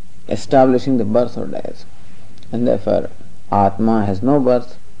establishing the birth or death. And therefore, Atma has no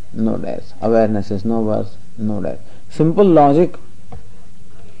birth, no death. Awareness has no birth, no death. Simple logic.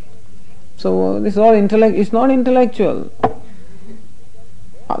 So this is all intellect. It's not intellectual.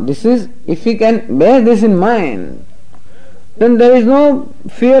 This is, if we can bear this in mind, then there is no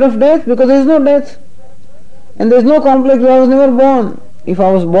fear of death because there is no death. And there is no complex. I was never born. If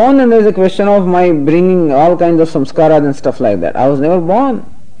I was born and there is a question of my bringing all kinds of samskaras and stuff like that, I was never born.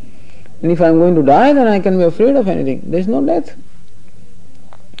 And if I am going to die, then I can be afraid of anything. There is no death.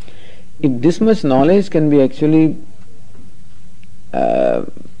 If this much knowledge can be actually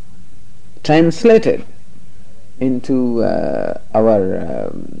translated into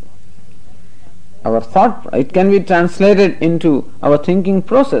our thought, it can be translated into our thinking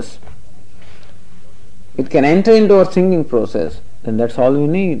process. It can enter into our thinking process. Then that's all we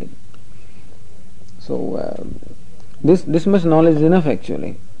need. So this much knowledge is enough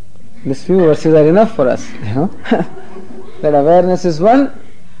actually. These few verses are enough for us. That awareness is one.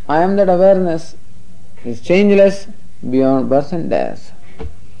 I am that awareness. is changeless beyond birth and death.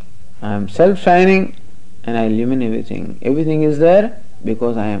 I am self-shining and I illumine everything. Everything is there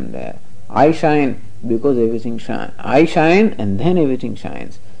because I am there. I shine because everything shines. I shine and then everything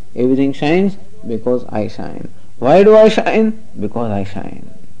shines. Everything shines because I shine. Why do I shine? Because I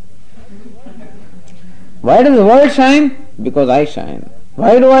shine. Why does the world shine? Because I shine.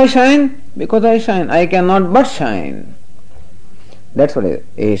 Why do I shine? Because I shine. I cannot but shine. That's what it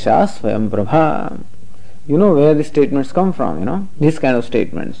is. Esha Swayam Prabha. You know where these statements come from, these kind of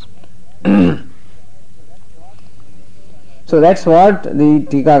statements. So that's what the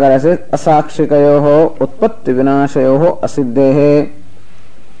Tikakara says, asakshikayoho utpatti vinashayoho asiddehe.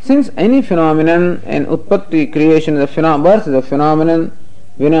 Since any phenomenon and utpatti, creation is a phenomenon, birth is a phenomenon,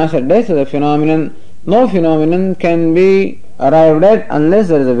 vinasha, death is a phenomenon, no phenomenon can be arrived at unless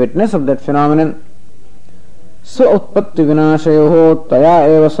there is a witness of that phenomenon. So utpatti vinashayoho taya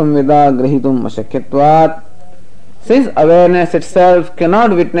eva samvida grahitum ashakyatvat. Since awareness itself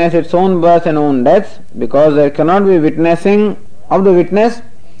cannot witness its own birth and own death, because there cannot be witnessing of the witness,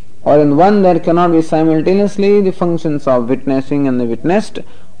 or in one there cannot be simultaneously the functions of witnessing and the witnessed,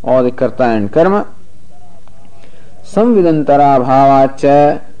 or the karta and karma, samvidantara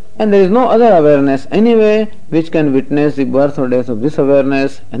bhavacha, and there is no other awareness anyway which can witness the birth or death of this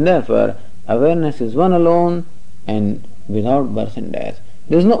awareness, and therefore awareness is one alone and without birth and death.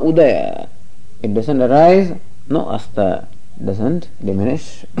 There is no udaya, it doesn't arise, no asta, doesn't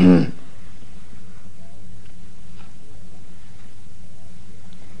diminish.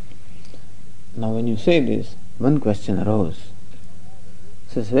 Now when you say this, one question arose.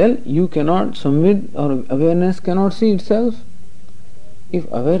 Says, well, you cannot, samvid or awareness cannot see itself.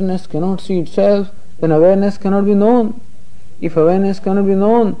 If awareness cannot see itself, then awareness cannot be known. If awareness cannot be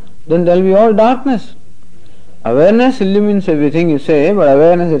known, then there will be all darkness. Awareness illumines everything, you say, but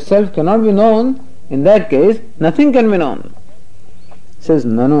awareness itself cannot be known. In that case, nothing can be known. It says,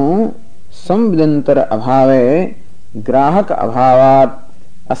 nanu samvidantara abhave grahaka abhavat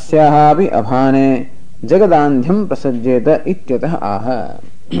asyahapi abhane jagadandhyam prasajjeta ityatah aha.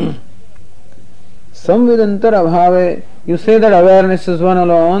 Samvidantara abhave, you say that awareness is one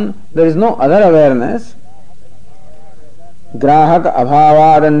alone, there is no other awareness. Grahaka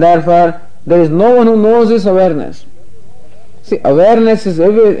abhavat, and therefore there is no one who knows this awareness. See, awareness is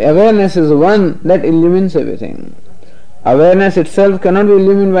one that illumines everything. Awareness itself cannot be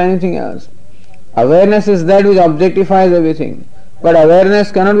illumined by anything else. Awareness is that which objectifies everything. But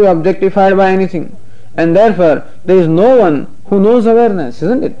awareness cannot be objectified by anything. And therefore, there is no one who knows awareness,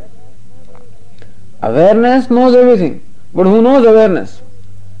 isn't it? Awareness knows everything. But who knows awareness?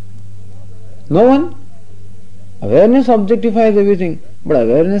 No one. Awareness objectifies everything. But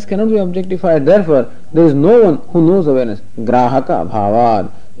awareness cannot be objectified. Therefore, there is no one who knows awareness. Grahaka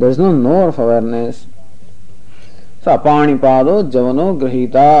bhavad. There is no knower of awareness. So, apanipado javano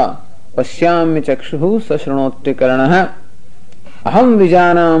grahita pashyami chakshuhu sashranoti karanaha aham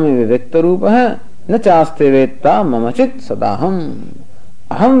vijanami vivikta rupaha na chaste vetta mamachit sadaham.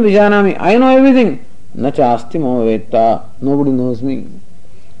 Aham vijanami. I know everything. Na chasti mama vetta. Nobody knows me.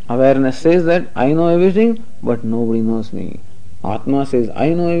 Awareness says that I know everything, but nobody knows me. Atma says,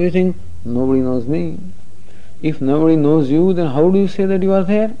 I know everything, nobody knows me. If nobody knows you, then how do you say that you are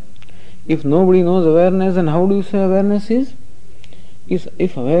there? If nobody knows awareness, then how do you say awareness is?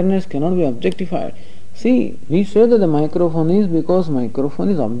 If awareness cannot be objectified. See, we say that the microphone is because microphone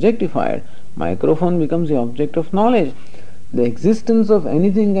is objectified. Microphone becomes the object of knowledge. The existence of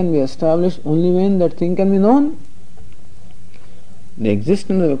anything can be established only when that thing can be known. The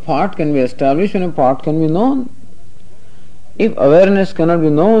existence of a part can be established when a part can be known. If awareness cannot be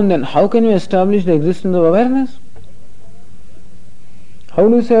known, then how can we establish the existence of awareness? How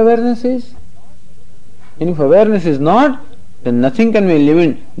do you say awareness is? And if awareness is not, then nothing can be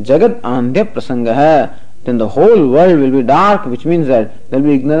illumined. Jagat andhya prasangaha. Then the whole world will be dark, which means that there will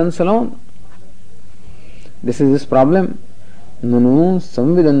be ignorance alone. This is this problem. Nanu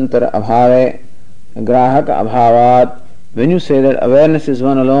samvidantara abhave grahaka abhavat. When you say that awareness is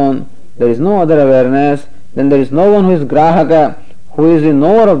one alone, there is no other awareness, then there is no one who is grahaka, who is the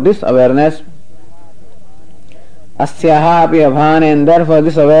knower of this awareness. Asyaha api abhane, and therefore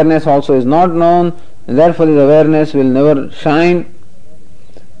this awareness also is not known, and therefore this awareness will never shine.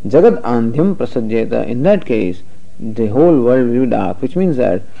 Jagat andhyam prasajjeta. In that case, the whole world will be dark, which means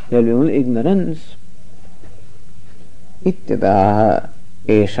that there will be only ignorance. Ityatah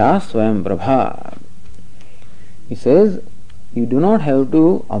esha swayam prabha. He says, you do not have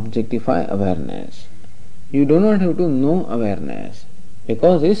to objectify awareness. You do not have to know awareness,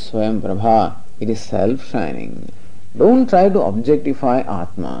 because it is Swayam Prabha, it is self-shining. Don't try to objectify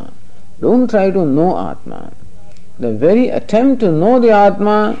Atma. Don't try to know Atma. The very attempt to know the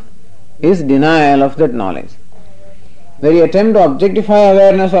Atma is denial of that knowledge. Very attempt to objectify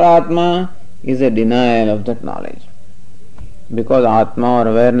awareness or Atma is a denial of that knowledge. Because Atma or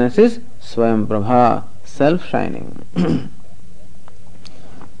awareness is Swayam Prabha, self-shining.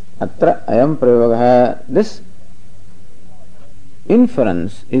 Atra ayam prayoga. This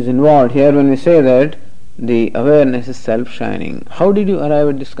inference is involved here when we say that the awareness is self-shining. How did you arrive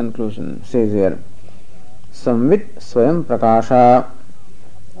at this conclusion? Says here, Samvit Swayam Prakasha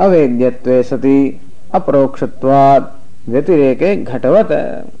Avedyatve Sati Aprokshatvat Vyatireke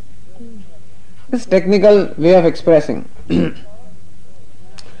Ghatavata. This technical way of expressing.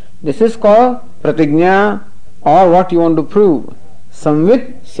 This is called pratigna, or what you want to prove.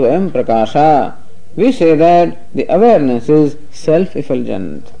 Samvit Swayam Prakasha. We say that the awareness is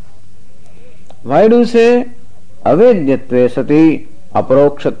self-effulgent. Why do you say Avedyatve Sati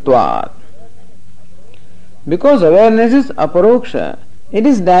Aprokshatvat? Because awareness is aparoksha. It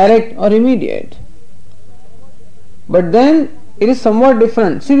is direct or immediate. But then it is somewhat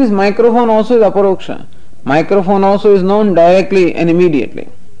different. See, this microphone also is aparoksha. Microphone also is known directly and immediately.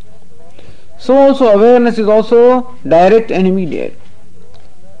 So also awareness is also direct and immediate.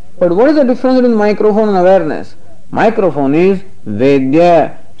 But what is the difference between microphone and awareness? Microphone is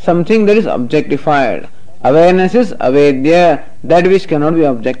vedya, something that is objectified. Awareness is avedya, that which cannot be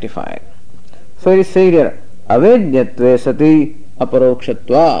objectified. So it is said here, avedyatve sati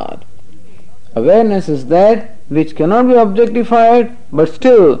aparokshatvat. Awareness is that which cannot be objectified, but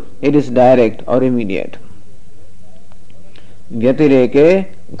still it is direct or immediate.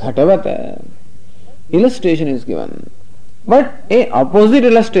 Vyatireke ghatavata. Illustration is given. But a opposite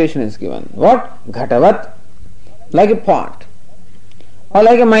illustration is given. What? Ghatavat. Like a pot. Or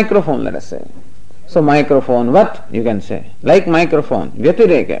like a microphone, let us say. So microphone, what? You can say. Like microphone.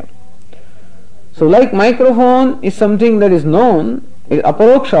 Vyatireka. So like microphone is something that is known, is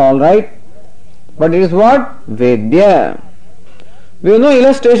aparoksha, alright. But it is what? Vedya. We know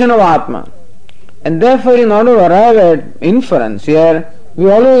illustration of Atma. And therefore in order to arrive at inference here, we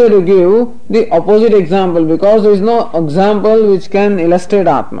always have to give the opposite example, because there is no example which can illustrate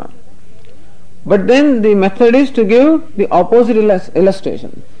Atma. But then the method is to give the opposite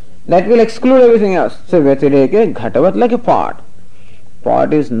illustration. That will exclude everything else. So Vyatireke Ghatavat, like a pot.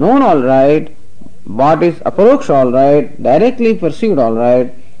 Pot is known alright, pot is aparoksha alright, directly perceived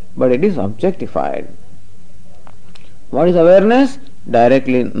alright, but it is objectified. What is awareness?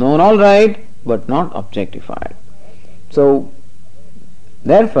 Directly known alright, but not objectified. So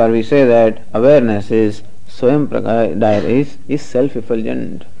therefore we say that awareness is Swayam Prakasha, is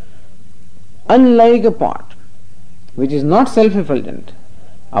self-effulgent. Unlike a pot, which is not self-effulgent.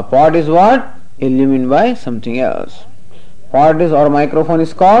 A pot is what? Illumined by something else. Pot is, or microphone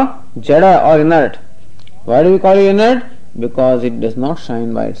is called jada or inert. Why do we call it inert? Because it does not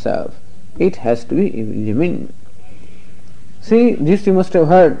shine by itself. It has to be illumined. See, this you must have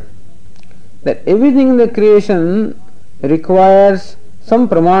heard, that everything in the creation requires some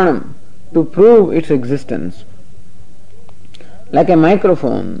pramanam to prove its existence. Like a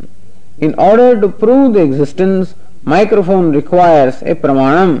microphone, in order to prove the existence, microphone requires a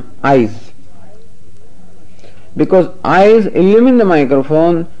pramanam, eyes. Because eyes illumine the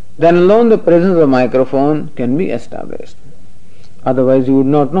microphone, then alone the presence of the microphone can be established. Otherwise you would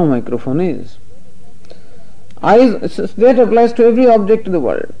not know microphone is. Eyes, that applies to every object in the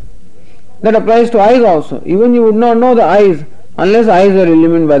world. That applies to eyes also. Even you would not know the eyes unless eyes are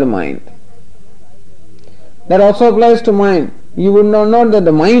illumined by the mind. That also applies to mind. You would not know that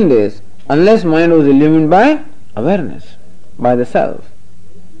the mind is unless mind was illumined by awareness, by the self.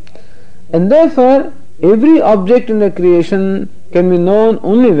 And therefore, every object in the creation can be known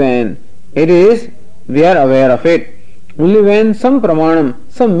only when we are aware of it. Only when some pramanam,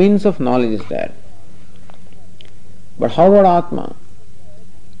 some means of knowledge is there. But how about Atma?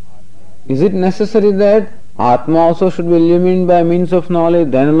 Is it necessary that Atma also should be illumined by means of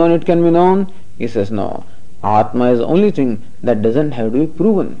knowledge, then alone it can be known? He says no. Atma is the only thing that doesn't have to be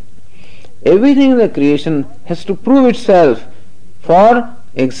proven. Everything in the creation has to prove itself for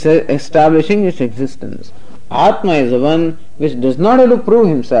establishing its existence. Atma is the one which does not have to prove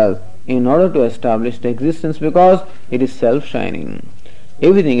himself in order to establish the existence, because it is self-shining.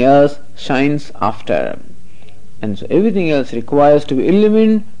 Everything else shines after. And so everything else requires to be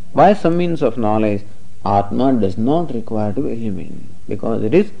illumined by some means of knowledge. Atma does not require to be illumined because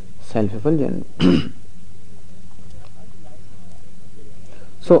it is self-effulgent.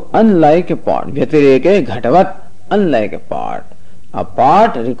 So unlike a pot, Vyatireke Ghatavat, unlike a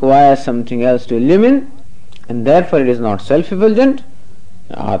pot requires something else to illumine, and therefore it is not self-effulgent,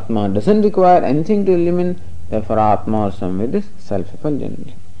 Atma doesn't require anything to illumine, therefore Atma or Samvid is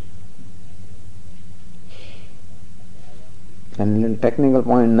self-effulgent. And a little technical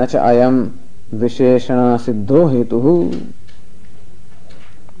point, Nacha ayam visheshana siddho hetuhu.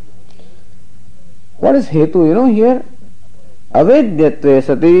 What is hetu? You know here, avedyatve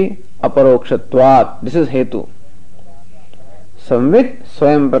sati aparokshatvat. This is hetu. Samvit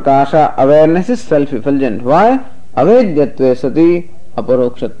swayam prakasha, awareness is self-effulgent. Why? Avedyatve sati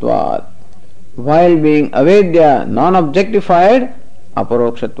aparokshatvat. While being avedya, non-objectified,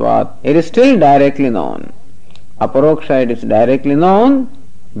 aparokshatvat, it is still directly known. Aparoksha, it is directly known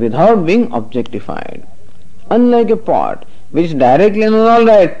without being objectified. Unlike a pot, which is directly known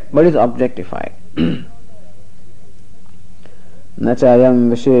alright, but is objectified. Nachayam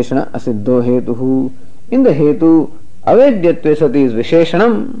visheshana asiddho hetuhu. In the hetu, avedyatve sati is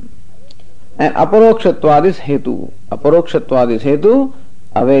visheshanam and aparokshatvad is hetu. Aparokshatvad is hetu,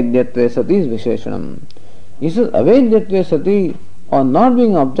 avedyatve sati is visheshanam. He says avedyatve sati or not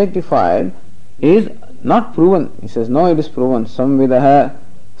being objectified is not proven. He says no, it is proven. Samvidaha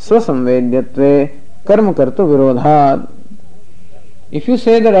swasamvedyatve karma kartu virodhat. If you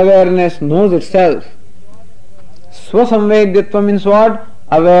say that awareness knows itself, swasamvedyatva means what?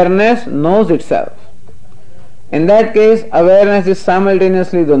 Awareness knows itself. In that case, awareness is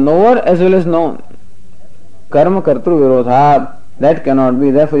simultaneously the knower as well as known. Karma kartru virodhat. That cannot be.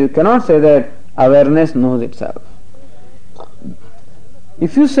 Therefore, you cannot say that awareness knows itself.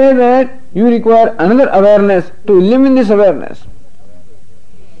 If you say that you require another awareness to illumine this awareness,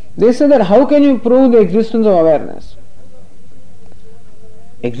 they say that how can you prove the existence of awareness?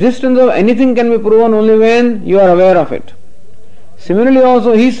 Existence of anything can be proven only when you are aware of it. Similarly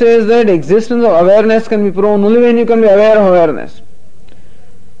also he says that existence of awareness can be proven only when you can be aware of awareness.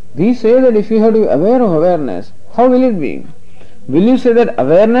 We say that if you have to be aware of awareness, how will it be? Will you say that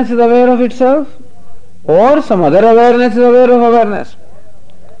awareness is aware of itself or some other awareness is aware of awareness?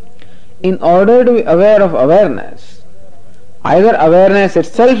 In order to be aware of awareness, either awareness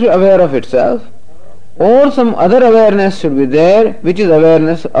itself is aware of itself or some other awareness should be there which is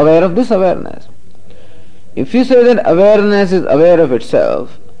aware of this awareness. If you say that awareness is aware of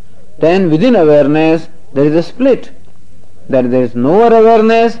itself, then within awareness there is a split, that there is knower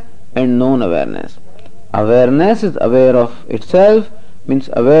awareness and known awareness. Awareness is aware of itself, means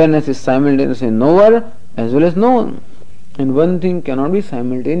awareness is simultaneously knower as well as known. And one thing cannot be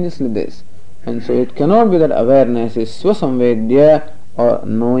simultaneously this. And so it cannot be that awareness is swasamvedya or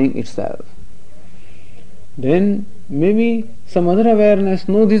knowing itself. Then maybe some other awareness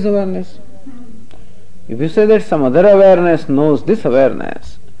knows this awareness. If you say that some other awareness knows this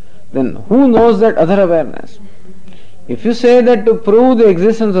awareness, then who knows that other awareness? If you say that to prove the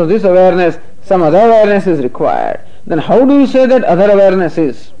existence of this awareness, some other awareness is required, then how do you say that other awareness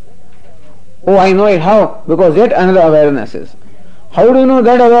is? Oh, I know it. How? Because yet another awareness is. How do you know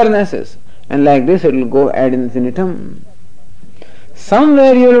that awareness is? And like this it will go ad infinitum.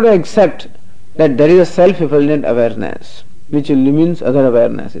 Somewhere you have to accept that there is a self-effulgent awareness which illumines other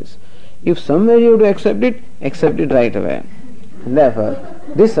awarenesses. If somewhere you have to accept it right away. And therefore,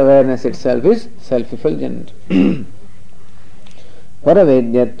 this awareness itself is self-effulgent.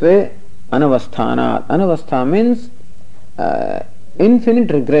 Paravedyatve anavasthanat. Anavastha means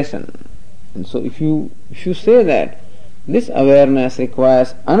infinite regression. And so if you say that this awareness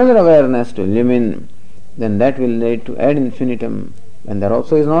requires another awareness to illumine, then that will lead to ad infinitum. And that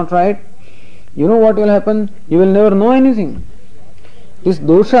also is not right. You know what will happen? You will never know anything. These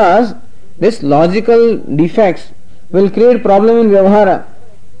doshas, these logical defects will create problem in vyavahara.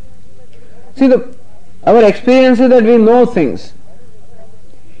 See, our experience is that we know things.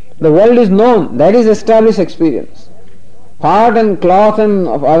 The world is known, that is established experience. Pot and cloth and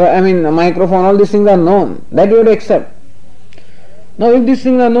a microphone, all these things are known. That you have to accept. Now if these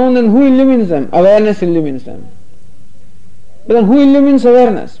things are known, then who illumines them? Awareness illumines them. But then who illumines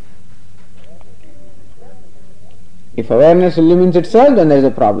awareness? If awareness illumines itself, then there is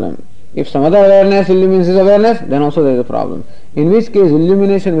a problem. If some other awareness illumines this awareness, then also there is a problem. In which case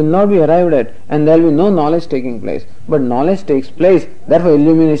illumination will not be arrived at and there will be no knowledge taking place. But knowledge takes place, therefore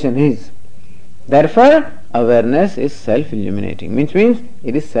illumination is. Therefore, awareness is self-illuminating, which means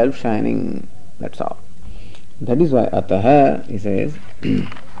it is self-shining. That's all. That is why ataha, he says,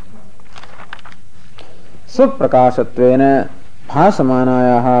 स्वप्रकाशत्वेन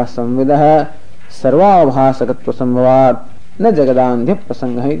भासमानायाः संविदः सर्वाभासकत्व संभवात् न जगदान्ध्य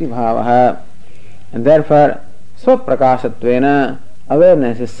प्रसंगः इति भावः. And therefore, स्वप्रकाशत्वेन,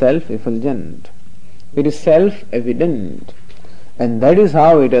 awareness is self-effulgent. It is self-evident. And that is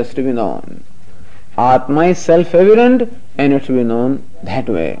how it has to be known. Atma is self-evident and it should be known that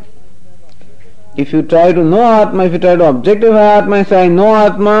way. If you try to know Atma, if you try to objectify Atma and say I know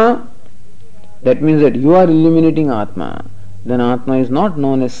Atma, that means that you are eliminating Atma. Then Atma is not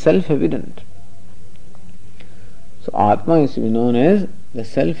known as self-evident. So Atma is to be known as the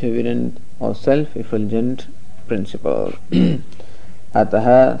self-evident or self-effulgent principle.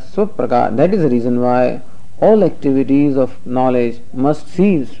 Ataha swapraka. That is the reason why all activities of knowledge must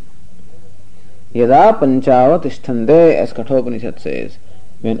cease. Yada panchavatisthande, as Kathopanishad says,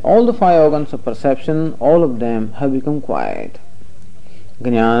 when all the five organs of perception, all of them have become quiet.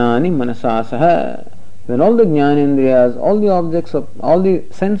 Jnanani manasasaha, when all the jnanendriyas, all the objects of, all the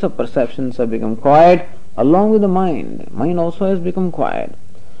sense of perceptions have become quiet, along with the mind also has become quiet.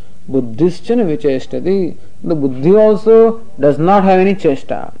 Buddhischana vicheshtati, the buddhi also does not have any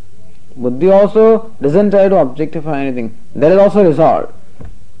chesta. Buddhi also doesn't try to objectify anything. That is also resolved.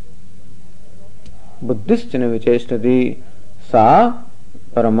 Buddhischana vicheshtati sa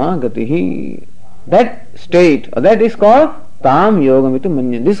paramagatihi. That state, or that is called tam yogamitu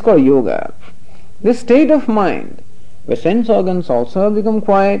manyan. This is called yoga. This state of mind, where sense organs also have become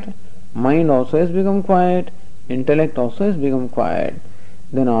quiet, mind also has become quiet, intellect also has become quiet,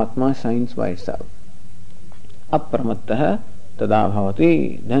 then Atma shines by itself. Apramattaha tada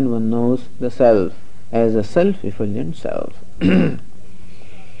bhavati. Then one knows the self as a self-effulgent self.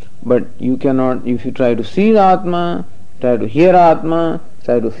 But you cannot, if you try to see the Atma, try to hear Atma,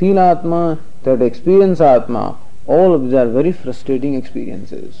 try to feel Atma, try to experience Atma, all of these are very frustrating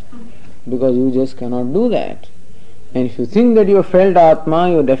experiences, because you just cannot do that. And if you think that you have felt Atma,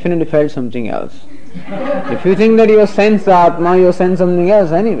 you definitely felt something else. If you think that you have sensed Atma, you have sensed something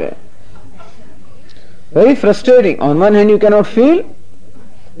else anyway. Very frustrating. On one hand you cannot feel.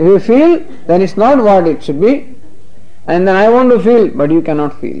 If you feel, then it's not what it should be. And then I want to feel, but you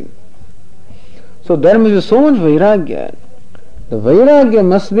cannot feel. So there must be so much vairagya. The vairagya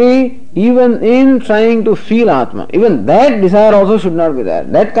must be even in trying to feel Atma. Even that desire also should not be there.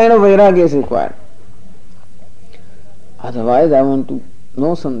 That kind of vairagya is required. Otherwise I want to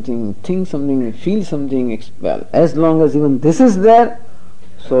know something, think something, feel something. Well, as long as even this is there,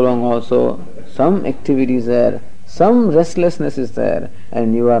 so long also some activity is there, some restlessness is there,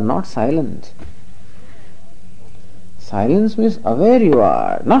 and you are not silent. Silence means aware you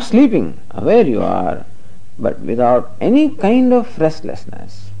are, not sleeping, aware you are, but without any kind of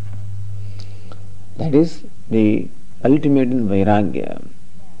restlessness. That is the ultimate in vairagya.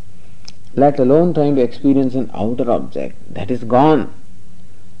 Let alone trying to experience an outer object. That is gone.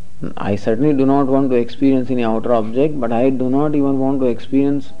 I certainly do not want to experience any outer object, but I do not even want to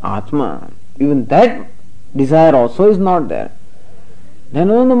experience Atma. Even that desire also is not there. Then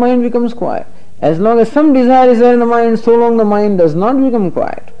when the mind becomes quiet. As long as some desire is there in the mind, so long the mind does not become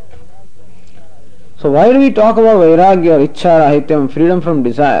quiet. So why do we talk about vairagya or ichcha rahityam, freedom from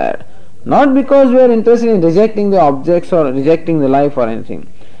desire? Not because we are interested in rejecting the objects or rejecting the life or anything.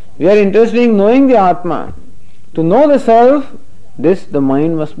 We are interested in knowing the Atma. To know the self, the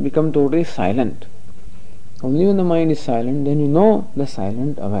mind must become totally silent. Only when the mind is silent, then you know the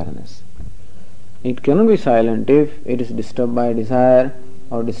silent awareness. It cannot be silent if it is disturbed by desire,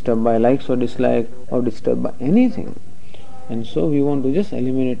 or disturbed by likes or dislikes, or disturbed by anything. And so we want to just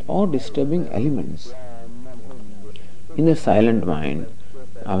eliminate all disturbing elements. In the silent mind,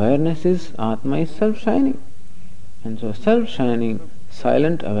 awareness is, Atma is self-shining. And so self-shining,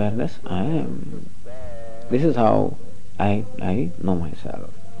 silent awareness I am. This is how I know myself.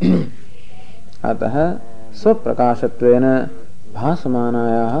 Ataha swaprakashatvena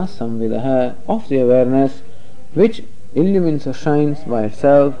bhasamanayaha samvidaha, of the awareness which illumines or shines by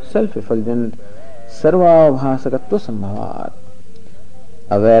itself, self-effulgent, sarvabhasakatva sambhavat.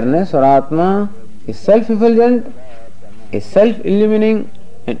 Awareness or Atma is self-effulgent, is self-illumining,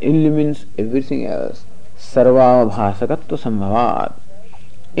 and illumines everything else. Sarvabhasakatva sambhavat.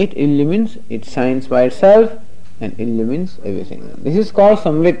 It illumines, it shines by itself, and illumines everything. This is called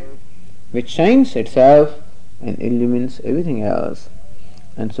samvit, which shines itself and illumines everything else.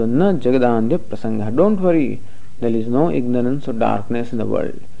 And so, na jagadandya prasanga. Don't worry, there is no ignorance or darkness in the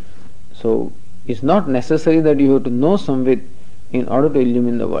world. So, it's not necessary that you have to know samvit in order to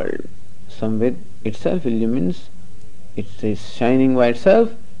illumine the world. Samvit itself illumines, it is shining by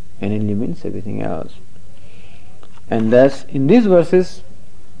itself and illumines everything else. And thus, in these verses,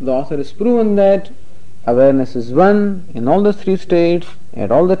 the author has proven that awareness is one in all the three states,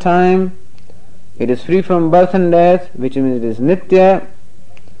 at all the time. It is free from birth and death, which means it is nitya.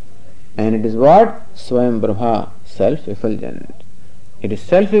 And it is what? Swayam Prabha, self-effulgent. It is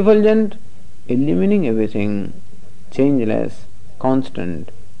self-effulgent, illumining everything, changeless,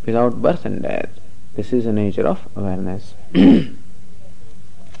 constant, without birth and death. This is the nature of awareness.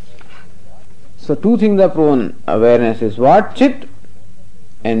 So two things are proven. Awareness is what? Chit.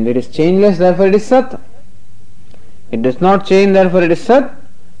 And it is changeless, therefore it is Sat. It does not change, therefore it is Sat.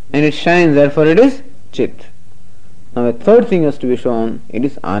 And it shines, therefore it is Chit. Now a third thing has to be shown, it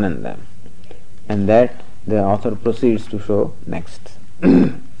is Ananda. And that the author proceeds to show next.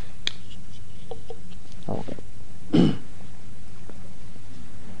 Okay.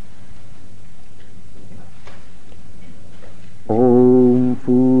 Om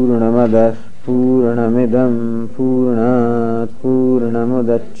Purnamadah Purnamidam Purnat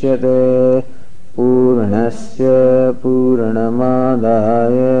Purnamudachyate Purnasya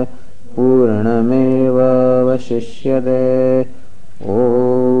Purnamadaya Purnameva Vashishyate.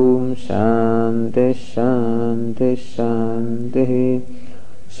 Om Shanti Shanti Shanti.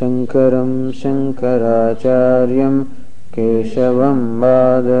 Shankaram Shankaracharyam Keshavam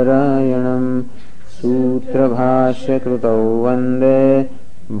Badarayanam Sutrabhashya Krutau Vande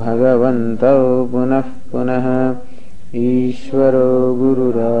Bhagavantau Punah Punah. Ishvaro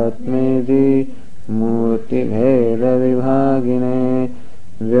Gururatmeti Murti Bheda Vibhagine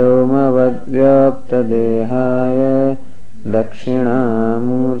Vyomavadvyapta Dehaya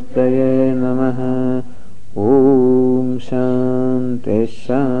Dakshinamurtaye Namaha. Om Shanti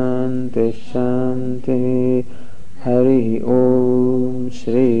Shanti Shanti. Hari Om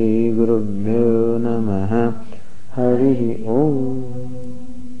Shri Gurubhyo Namaha. Hari Om.